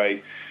secure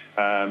way,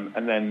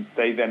 and then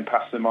they then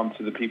pass them on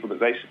to the people that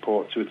they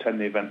support to attend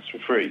the events for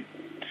free.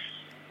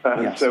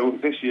 So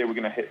this year we're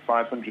going to hit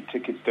 500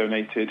 tickets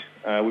donated.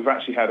 We've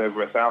actually had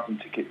over 1,000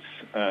 tickets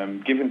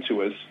given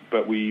to us,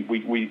 but we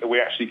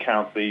actually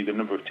count the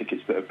number of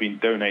tickets that have been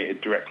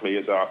donated directly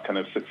as our kind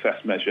of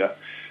success measure.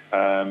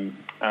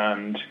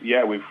 And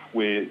yeah,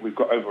 we've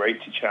got over 80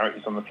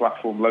 charities on the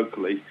platform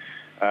locally,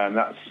 and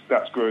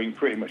that's growing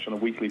pretty much on a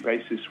weekly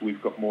basis.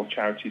 We've got more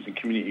charities and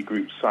community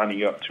groups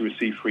signing up to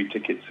receive free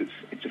tickets.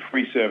 It's a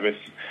free service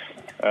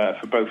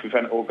for both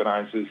event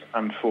organisers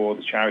and for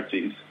the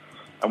charities.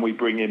 And we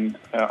bring in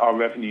our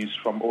revenues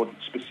from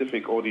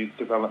specific audience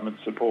development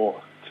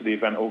support to the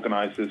event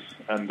organisers.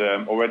 And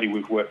already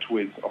we've worked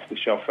with Off the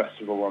Shelf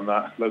Festival on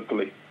that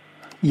locally.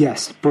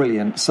 Yes,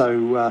 brilliant.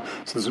 So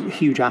there's a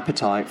huge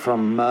appetite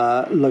from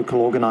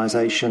local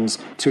organisations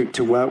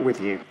to work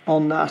with you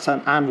on that.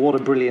 And what a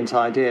brilliant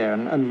idea.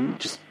 And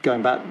just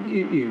going back,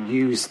 you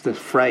use the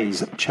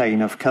phrase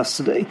chain of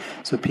custody.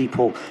 So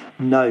people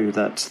know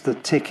that the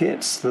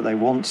tickets that they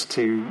want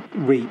to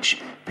reach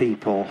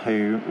people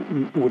who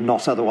would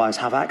not otherwise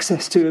have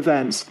access to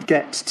events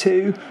get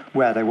to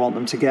where they want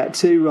them to get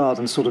to, rather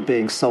than sort of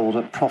being sold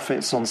at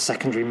profits on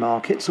secondary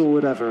markets or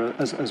whatever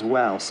as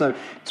well. So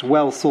it's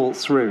well thought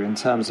through in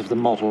terms of the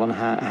model and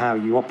how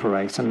you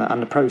operate and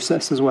the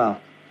process as well.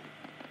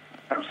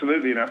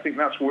 Absolutely, and I think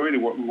that's really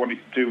what we wanted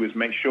to do, is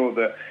make sure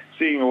that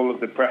seeing all of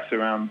the press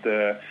around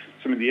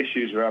some of the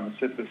issues around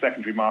the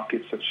secondary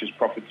markets, such as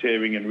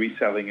profiteering and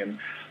reselling, and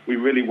we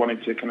really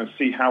wanted to kind of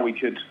see how we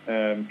could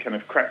kind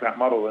of crack that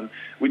model. And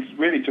we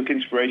really took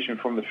inspiration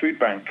from the food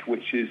bank,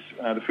 which is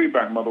the food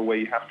bank model where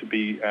you have to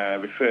be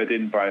referred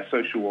in by a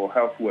social or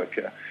health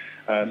worker.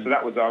 So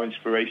that was our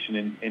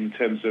inspiration in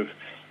terms of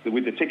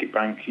with the ticket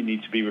bank, you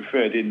need to be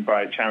referred in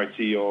by a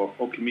charity or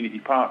community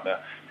partner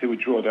who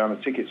would draw down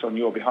the tickets on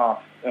your behalf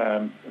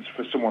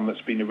for someone that's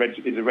been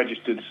is a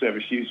registered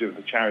service user of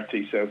the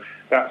charity. So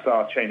that's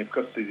our chain of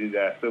custody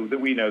there. So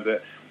that we know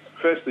that,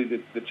 firstly,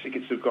 the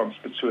tickets have gone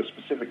to a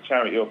specific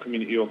charity or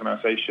community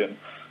organisation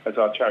as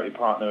our charity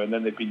partner, and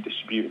then they've been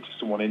distributed to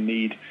someone in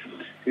need,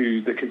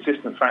 who the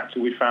consistent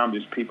factor we found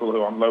is people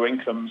who are on low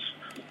incomes,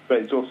 but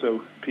it's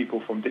also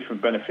people from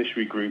different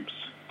beneficiary groups,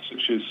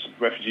 such as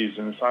refugees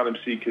and asylum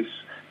seekers,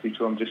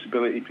 people on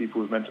disability,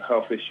 people with mental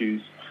health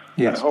issues,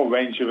 and a whole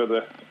range of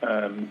other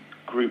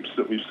groups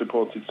that we've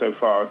supported so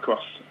far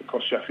across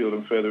Sheffield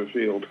and further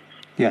afield.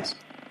 Yes.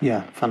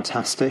 Yeah,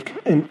 fantastic.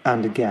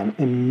 And again,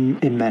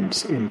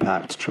 immense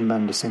impact,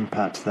 tremendous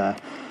impact there.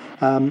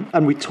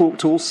 And we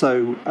talked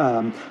also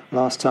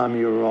last time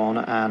you were on,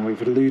 and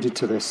we've alluded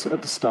to this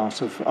at the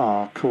start of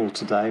our call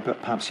today,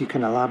 but perhaps you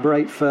can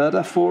elaborate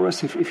further for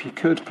us, if you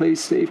could,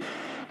 please, Steve,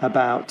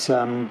 about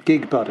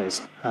Gig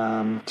Buddies.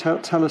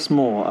 Tell us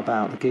more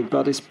about the Gig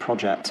Buddies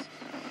project.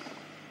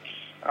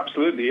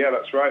 Absolutely, yeah,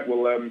 that's right.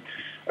 Well,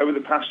 over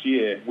the past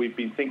year, we've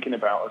been thinking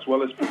about, as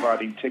well as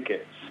providing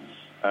tickets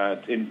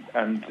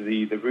and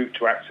the route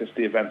to access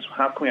the events,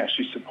 how can we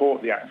actually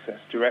support the access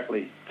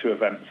directly to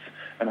events,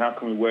 and how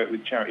can we work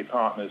with charity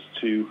partners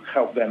to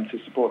help them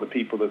to support the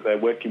people that they're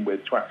working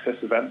with to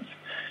access events?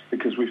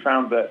 Because we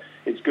found that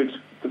it's good.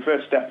 The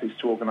first step is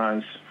to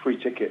organise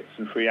free tickets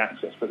and free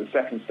access, but the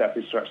second step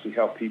is to actually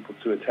help people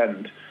to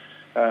attend.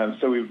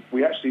 So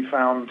we actually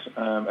found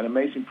an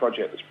amazing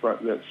project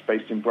that's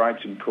based in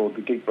Brighton called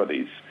the Gig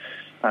Buddies.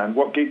 And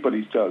what Gig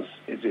Buddies does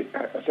is it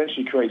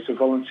essentially creates a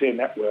volunteer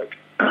network.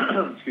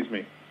 Excuse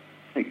me.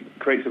 It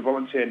creates a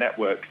volunteer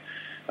network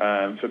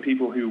for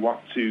people who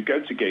want to go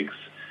to gigs,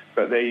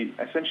 but they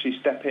essentially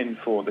step in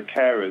for the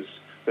carers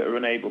that are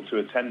unable to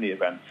attend the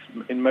events.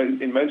 In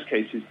most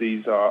cases,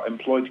 these are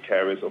employed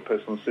carers or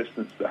personal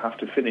assistants that have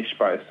to finish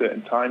by a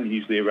certain time,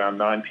 usually around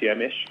 9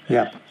 p.m.-ish.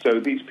 Yeah. So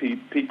these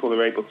people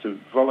are able to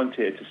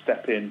volunteer to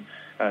step in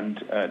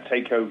and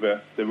take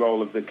over the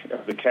role of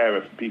the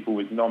carer for people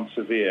with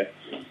non-severe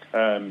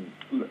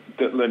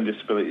learning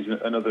disabilities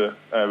and other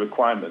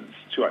requirements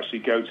to actually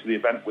go to the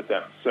event with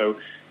them. So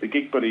the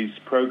Gig Buddies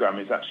program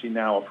is actually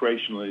now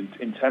operational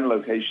in 10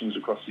 locations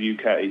across the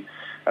UK,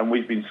 and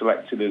we've been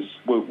selected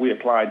we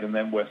applied and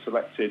then were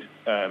selected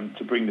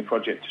to bring the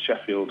project to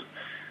Sheffield.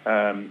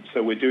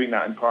 So we're doing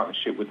that in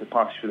partnership with the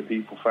Party for the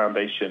People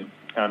Foundation,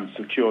 and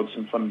secured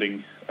some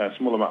funding, a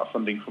small amount of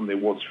funding from the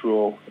Awards for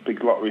All, a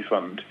big lottery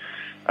fund.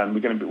 And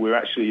we're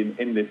actually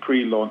in the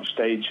pre-launch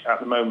stage at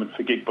the moment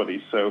for Gig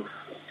Buddies. So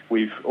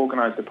we've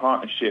organised a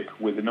partnership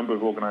with a number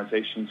of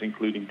organisations,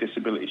 including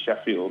Disability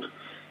Sheffield,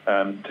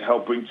 to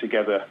help bring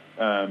together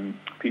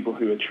people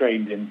who are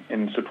trained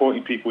in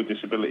supporting people with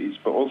disabilities,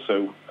 but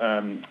also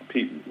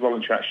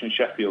Voluntary Action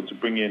Sheffield to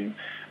bring in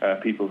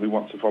people who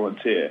want to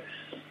volunteer.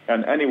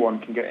 And anyone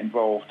can get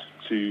involved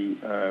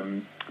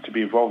to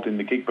be involved in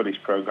the Gig Buddies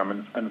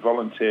program and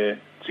volunteer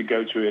to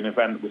go to an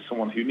event with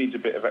someone who needs a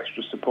bit of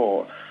extra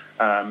support.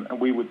 And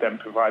we would then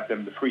provide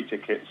them the free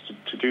tickets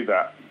to do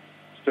that.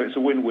 So it's a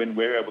win-win.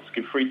 We're able to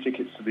give free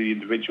tickets to the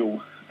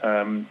individual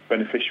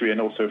beneficiary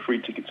and also a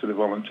free ticket to the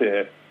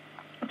volunteer.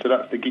 So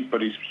that's the Gig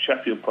Buddies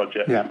Sheffield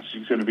project. Yeah.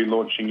 It's going to be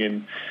launching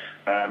in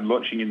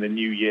the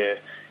new year.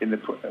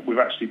 We've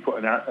actually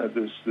put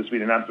there's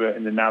been an advert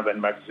in the Now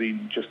Then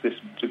magazine just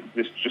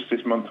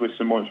this month with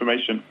some more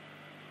information.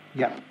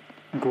 Yeah.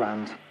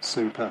 Grand,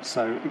 super.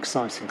 So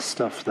exciting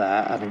stuff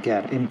there, and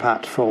again,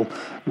 impactful,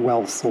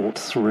 well thought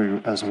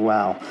through as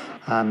well.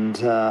 And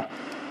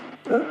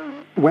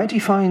where do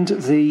you find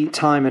the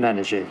time and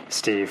energy,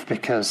 Steve?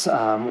 Because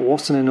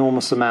what an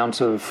enormous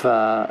amount of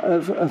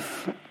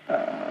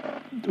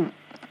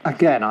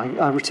again,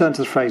 I return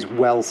to the phrase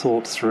 "well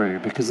thought through,"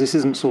 because this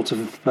isn't sort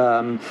of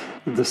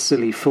the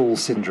silly fool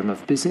syndrome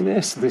of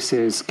busyness. This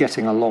is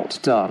getting a lot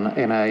done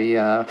in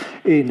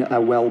a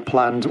well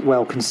planned,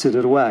 well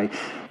considered way.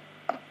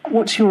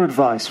 What's your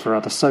advice for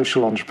other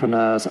social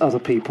entrepreneurs, other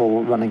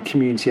people running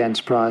community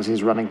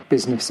enterprises, running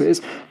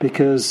businesses?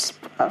 Because,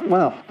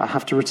 I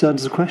have to return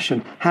to the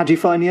question, how do you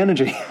find the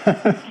energy?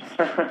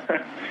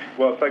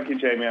 Well, thank you,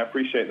 Jamie. I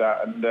appreciate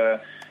that. And,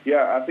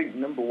 I think,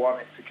 number one,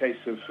 it's a case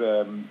of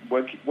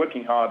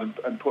working hard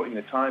and putting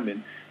the time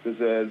in.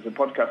 There's a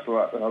podcast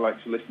that I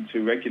like to listen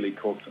to regularly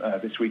called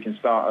This Week in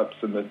Startups,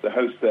 and the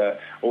host there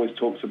always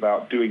talks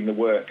about doing the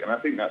work. And I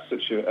think that's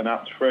such an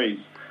apt phrase.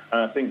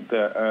 And I think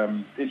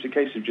that it's a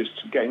case of just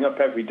getting up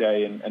every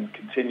day and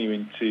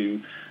continuing to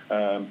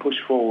push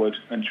forward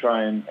and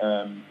try and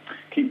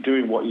keep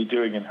doing what you're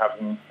doing and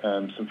having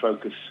some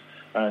focus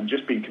and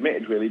just being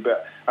committed, really.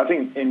 But I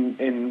think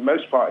in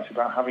most part, it's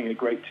about having a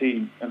great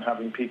team and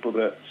having people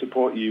that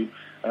support you,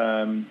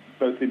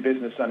 both in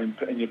business and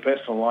in your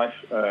personal life.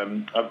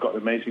 I've got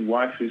an amazing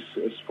wife who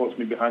supports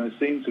me behind the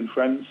scenes and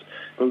friends,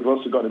 but we've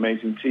also got an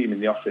amazing team in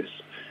the office.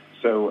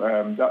 So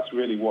that's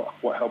really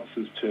what helps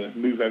us to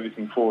move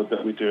everything forward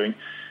that we're doing.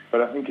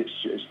 But I think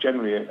it's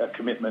generally a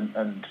commitment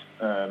and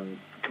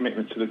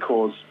commitment to the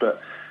cause. But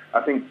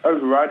I think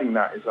overriding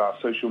that is our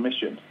social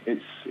mission.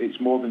 It's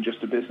more than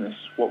just a business.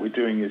 What we're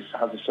doing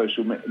has a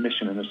social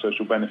mission and a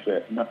social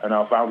benefit, and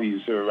our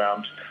values are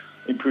around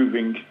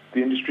improving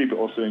the industry, but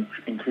also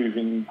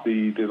improving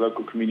the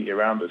local community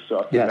around us. So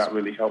I think that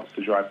really helps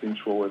to drive things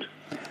forward.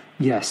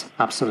 Yes,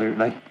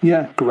 absolutely.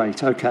 Yeah,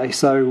 great. Okay,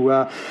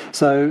 so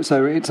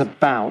it's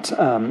about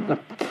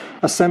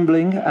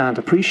assembling and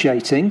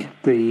appreciating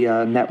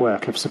the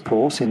network of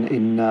support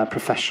in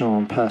professional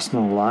and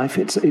personal life.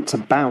 It's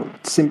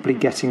about simply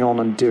getting on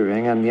and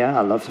doing. And yeah,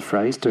 I love the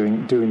phrase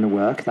 "doing the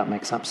work." That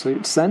makes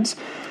absolute sense.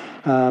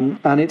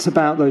 And it's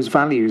about those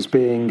values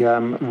being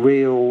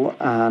real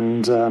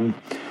and.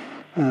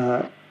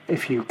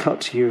 If you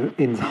cut you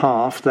in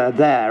half, they're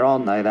there,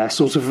 aren't they? They're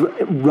sort of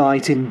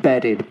right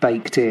embedded,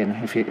 baked in,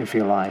 if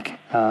you like.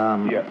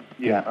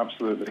 Yeah,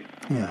 absolutely.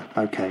 Yeah.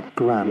 Okay.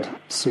 Grand. Yeah.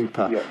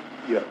 Super.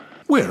 Yeah.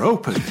 We're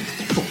open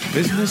for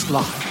Business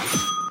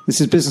Live. This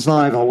is Business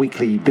Live, our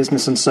weekly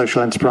business and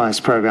social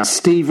enterprise program.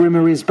 Steve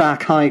Rimmer is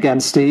back. Hi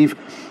again, Steve.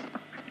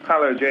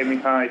 Hello, Jamie.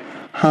 Hi.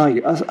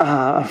 Hi.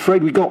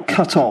 Afraid we got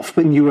cut off,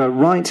 but you were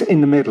right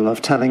in the middle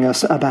of telling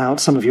us about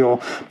some of your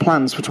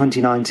plans for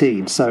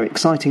 2019. So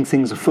exciting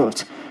things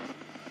afoot.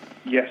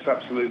 Yes,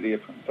 absolutely.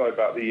 Sorry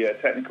about the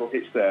technical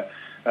hitch there.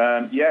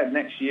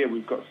 Next year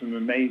we've got some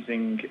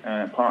amazing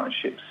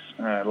partnerships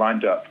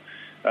lined up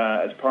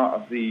as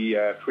part of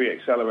the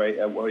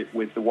Pre-Accelerator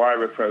with the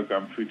WIRA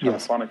program through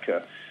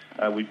Telefonica.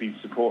 We've been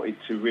supported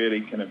to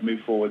really kind of move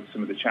forward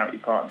some of the charity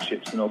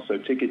partnerships and also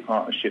ticket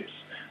partnerships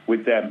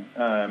with them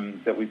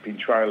that we've been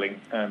trialling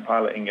and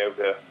piloting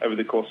over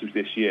the course of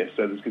this year.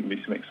 So there's going to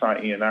be some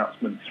exciting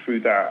announcements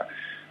through that.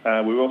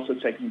 We're also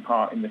taking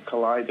part in the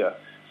Collider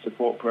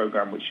support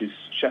program, which is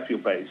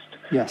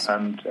Sheffield-based,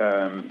 and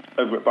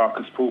over at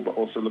Barker's Pool, but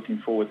also looking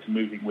forward to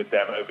moving with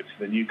them over to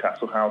the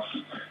Newcastle House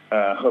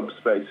hub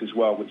space as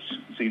well, which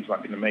seems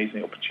like an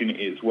amazing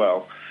opportunity as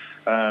well.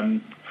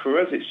 For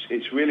us,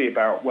 it's really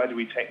about where do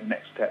we take the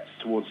next steps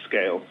towards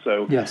scale.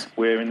 So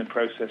we're in the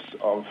process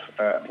of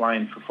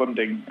applying for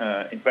funding,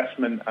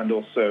 investment, and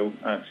also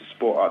to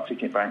support our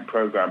Ticket Bank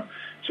program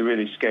to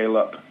really scale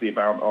up the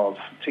amount of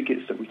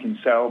tickets that we can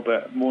sell,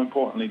 but more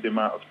importantly, the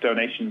amount of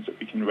donations that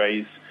we can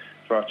raise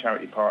for our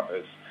charity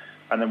partners.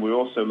 And then we're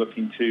also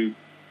looking to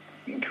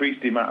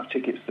increase the amount of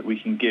tickets that we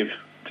can give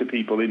to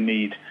people in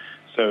need.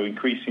 So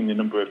increasing the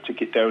number of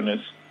ticket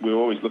donors. We're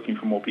always looking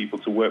for more people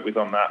to work with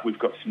on that. We've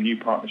got some new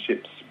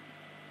partnerships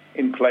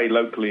in play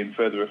locally and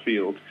further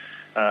afield.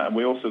 And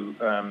we're also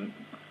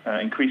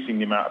increasing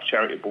the amount of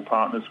charitable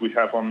partners we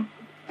have on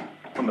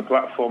the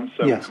platform.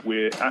 So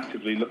we're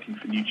actively looking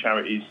for new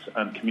charities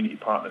and community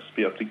partners to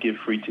be able to give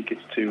free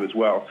tickets to as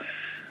well.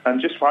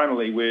 And just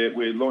finally,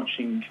 we're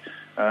launching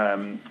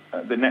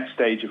the next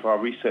stage of our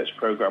research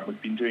program.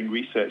 We've been doing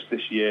research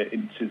this year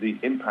into the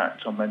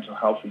impact on mental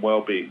health and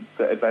well-being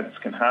that events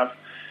can have.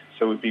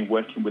 So we've been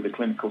working with a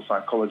clinical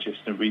psychologist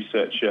and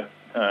researcher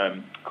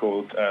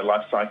called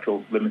Life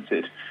Cycle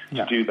Limited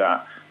to do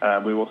that.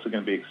 We're also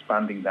going to be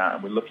expanding that,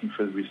 and we're looking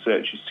for the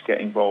researchers to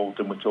get involved,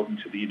 and we're talking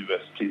to the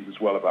universities as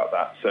well about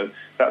that. So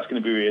that's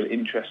going to be a really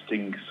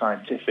interesting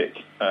scientific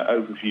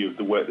overview of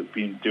the work that we've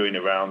been doing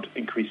around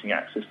increasing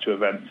access to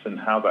events and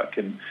how that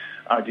can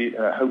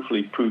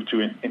hopefully prove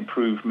to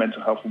improve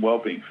mental health and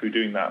well-being through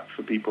doing that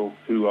for people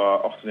who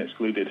are often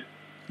excluded.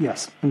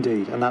 Yes,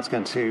 indeed, and that's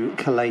going to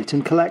collate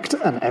and collect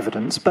an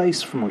evidence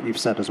base from what you've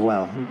said as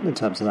well in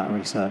terms of that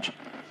research.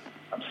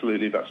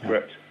 Absolutely, that's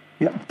correct.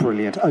 Yeah,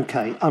 brilliant.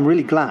 Okay, I'm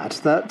really glad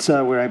that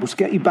we're able to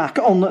get you back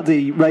on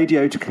the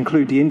radio to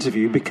conclude the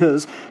interview,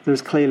 because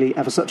there's clearly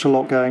ever such a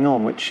lot going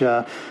on, which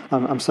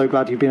I'm so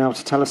glad you've been able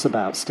to tell us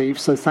about, Steve.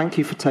 So thank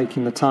you for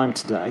taking the time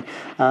today.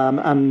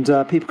 And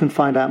people can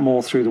find out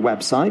more through the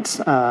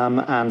website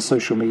and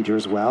social media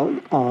as well.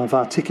 Of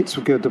our Tickets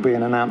for Good, there'll be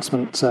an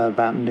announcement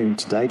about noon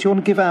today. Do you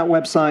want to give out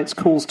websites,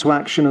 calls to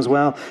action as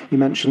well? You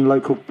mentioned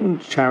local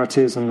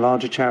charities and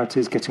larger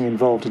charities getting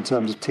involved in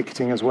terms of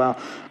ticketing as well.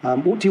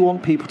 What do you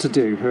want people to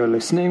do who are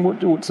listening?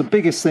 What's the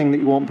biggest thing that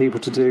you want people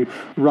to do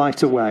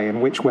right away,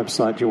 and which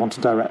website do you want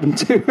to direct them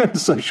to and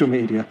social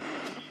media?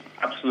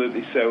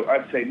 Absolutely. So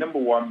I'd say number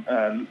one,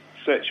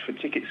 search for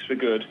Tickets for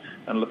Good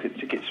and look at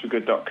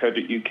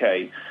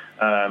ticketsforgood.co.uk.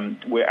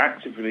 We're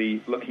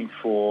actively looking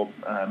for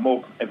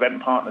more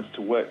event partners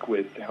to work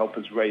with to help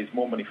us raise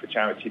more money for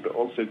charity, but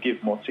also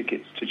give more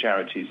tickets to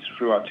charities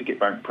through our Ticket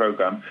Bank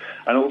program.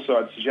 And also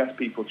I'd suggest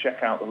people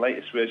check out the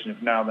latest version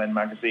of Now Then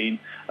magazine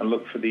and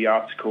look for the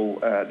article,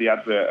 the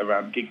advert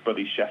around Gig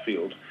Buddy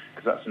Sheffield,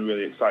 because that's a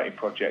really exciting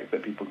project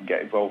that people can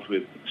get involved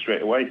with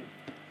straight away.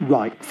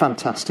 Right,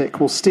 fantastic.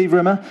 Well, Steve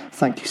Rimmer,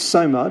 thank you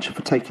so much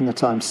for taking the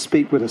time to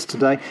speak with us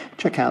today.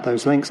 Check out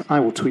those links. I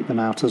will tweet them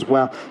out as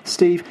well.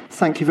 Steve,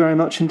 thank you very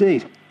much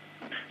indeed.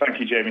 Thank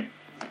you, Jamie.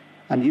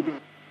 And you...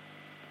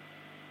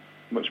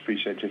 Much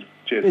appreciated.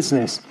 Cheers.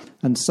 Business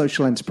and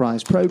Social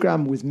Enterprise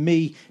Programme with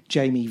me,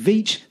 Jamie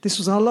Veach. This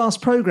was our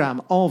last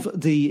programme of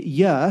the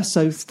year,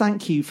 so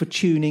thank you for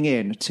tuning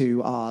in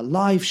to our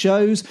live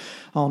shows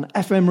on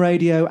FM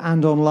radio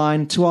and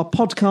online, to our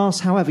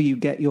podcast, however you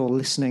get your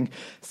listening.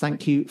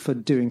 Thank you for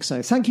doing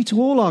so. Thank you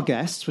to all our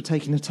guests for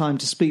taking the time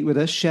to speak with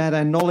us, share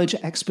their knowledge,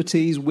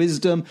 expertise,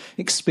 wisdom,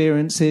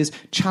 experiences,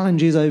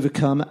 challenges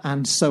overcome,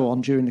 and so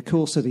on during the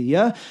course of the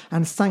year.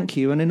 And thank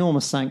you, an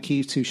enormous thank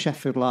you to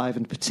Sheffield Live,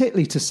 and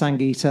particularly to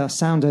Sangeeta,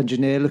 sound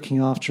engineer, looking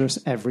after us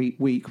every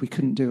week. We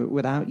couldn't do it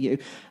without you.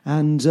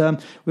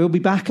 And we'll be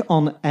back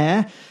on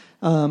air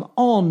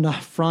on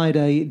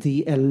Friday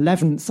the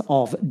 11th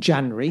of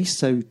January,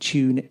 so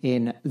tune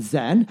in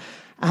then.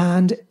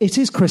 And it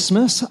is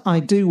Christmas. I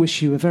do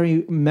wish you a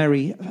very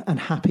merry and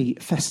happy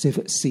festive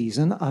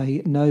season.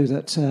 I know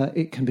that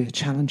it can be a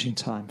challenging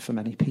time for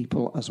many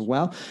people as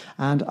well.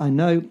 And I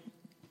know...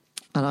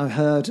 And I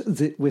heard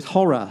with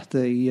horror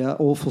the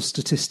awful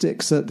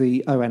statistics that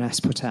the ONS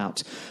put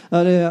out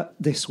earlier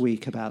this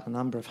week about the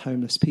number of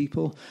homeless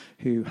people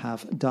who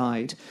have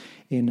died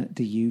in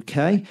the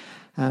UK.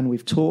 And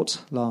we've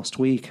talked last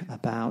week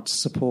about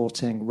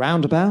supporting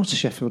Roundabout,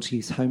 Sheffield's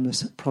Youth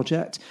Homeless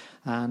Project,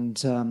 and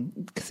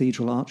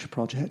Cathedral Arch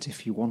Project,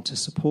 if you want to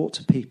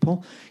support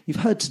people. You've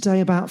heard today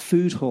about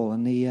Food Hall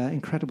and the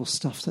incredible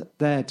stuff that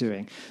they're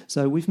doing.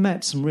 So we've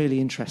met some really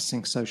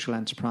interesting social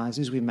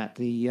enterprises. We met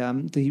the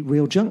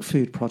Real Junk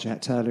Food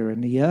Project earlier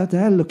in the year.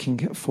 They're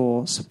looking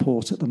for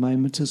support at the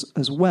moment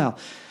as well.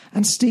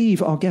 And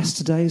Steve, our guest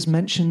today, has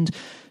mentioned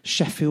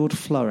Sheffield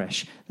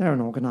Flourish. They're an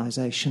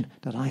organisation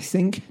that I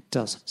think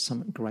does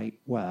some great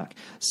work.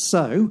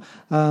 So,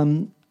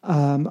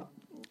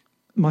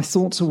 my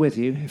thoughts are with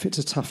you if it's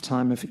a tough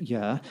time of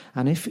year,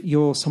 and if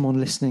you're someone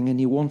listening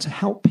and you want to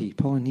help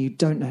people and you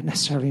don't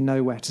necessarily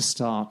know where to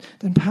start,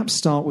 then perhaps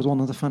start with one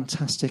of the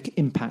fantastic,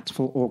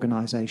 impactful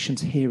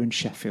organisations here in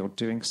Sheffield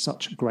doing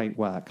such great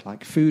work,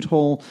 like Food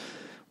Hall,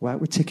 work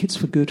with Tickets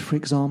for Good, for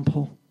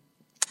example.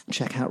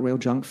 Check out Real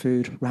Junk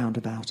Food,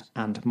 Roundabout,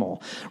 and more.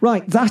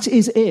 Right, that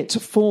is it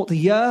for the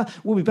year.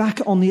 We'll be back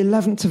on the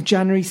 11th of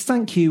January.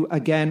 Thank you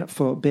again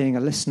for being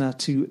a listener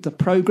to the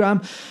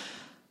programme.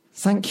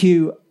 Thank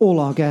you, all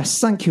our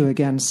guests. Thank you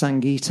again,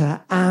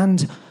 Sangeeta.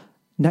 And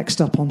next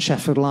up on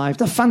Sheffield Live,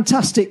 the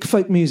fantastic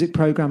folk music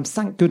programme,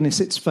 Thank Goodness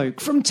It's Folk,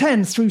 from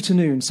 10 through to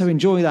noon. So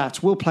enjoy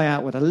that. We'll play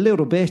out with a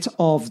little bit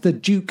of the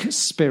Duke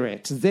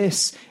spirit.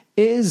 This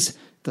is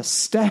The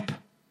Step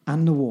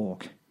and the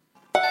Walk.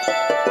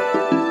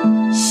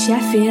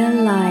 Sheffield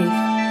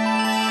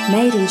Live.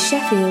 Made in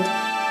Sheffield,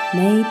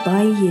 made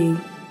by you.